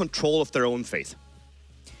took control of their own fate.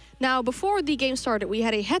 Now, before the game started, we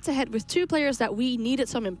had a head-to-head with 2 players that we needed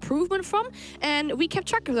some improvement from, and we kept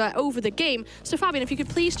track of that over the game. So, Fabian, if you could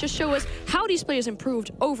please just show us how these players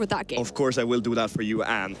improved over that game. Of course, I will do that for you,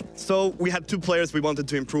 Anne. So, we had 2 players we wanted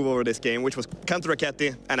to improve over this game, which was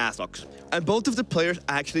Kantoraketti and Azox. And both of the players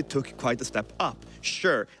actually took quite a step up.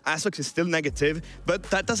 Sure, Azox is still negative, but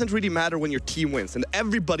that doesn't really matter when your team wins. And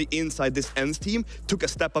everybody inside this Ence team took a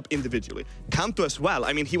step up individually. Kanto as well.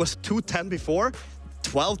 I mean, he was 2-10 before.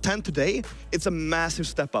 12-10 today, it's a massive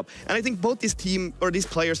step up. And I think both these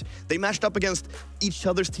players, they matched up against each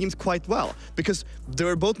other's teams quite well, because there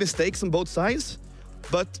were both mistakes on both sides,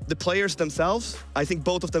 but the players themselves, I think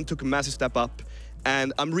both of them took a massive step up,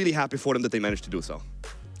 and I'm really happy for them that they managed to do so.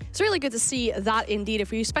 It's really good to see that indeed,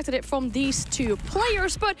 if we expected it from these 2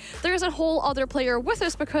 players, but there's a whole other player with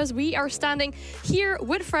us because we are standing here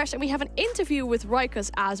with Fresh and we have an interview with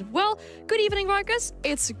Rykus as well. Good evening, Rykus.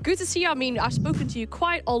 It's good to see you. I mean, I've spoken to you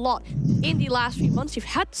quite a lot in the last few months. You've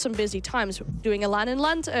had some busy times doing a LAN in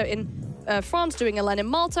France, doing a LAN in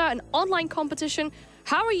Malta, an online competition.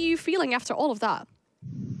 How are you feeling after all of that?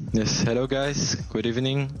 Yes, hello guys, good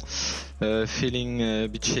evening. Feeling a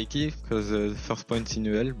bit shaky because the first point in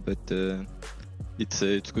UL, but it's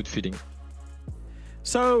a good feeling.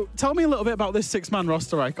 So tell me a little bit about this 6-man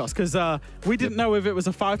roster, Rykos, because we didn't know if it was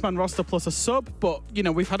a 5-man roster plus a sub, but you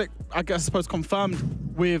know, we've had it, I guess, suppose confirmed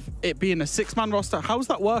with it being a 6-man roster. How's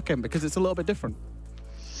that working? Because it's a little bit different.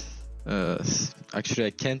 Actually,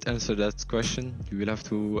 I can't answer that question. You will have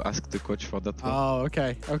to ask the coach for that one. Oh,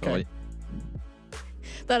 okay, okay. Sorry.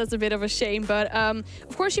 That is a bit of a shame, but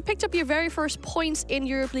of course you picked up your very first points in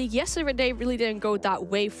Europe League. Yesterday really didn't go that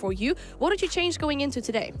way for you. What did you change going into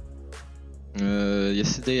today?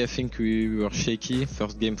 Yesterday I think we were shaky.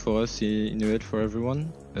 First game for us in UL for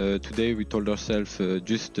everyone. Today we told ourselves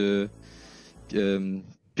just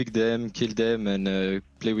pick them, kill them, and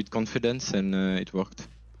play with confidence, and it worked.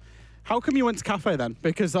 How come you went to Cafe then?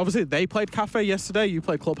 Because obviously they played Cafe yesterday, you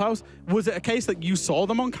played Clubhouse. Was it a case that you saw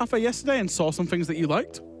them on Cafe yesterday and saw some things that you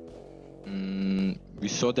liked? We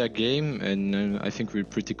saw their game, and I think we're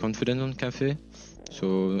pretty confident on Cafe.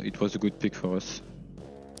 So it was a good pick for us.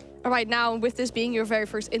 All right, now with this being your very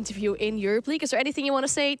first interview in Europe League, is there anything you want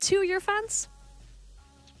to say to your fans?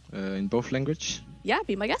 In both language? Yeah,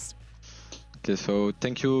 be my guest. Okay, so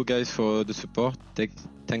thank you guys for the support.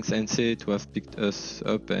 Thanks Ence to have picked us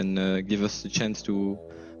up and give us the chance to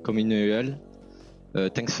come in UL.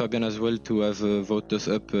 Thanks Fabian as well to have voted us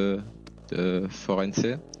up for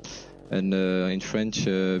Ence. And in French,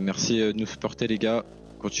 merci de nous supporter les gars.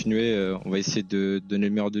 Continuez, on va essayer de donner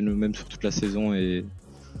le meilleur de nous-mêmes sur toute la saison et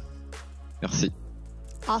merci.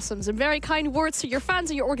 Awesome. Some very kind words to your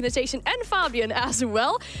fans and your organization and Fabian as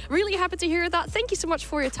well. Really happy to hear that. Thank you so much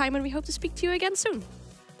for your time and we hope to speak to you again soon.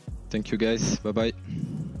 Thank you guys. Bye-bye.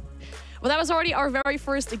 Well, that was already our very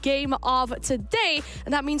first game of today.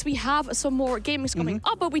 And that means we have some more games coming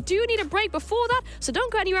up. But we do need a break before that. So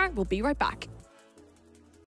don't go anywhere. We'll be right back.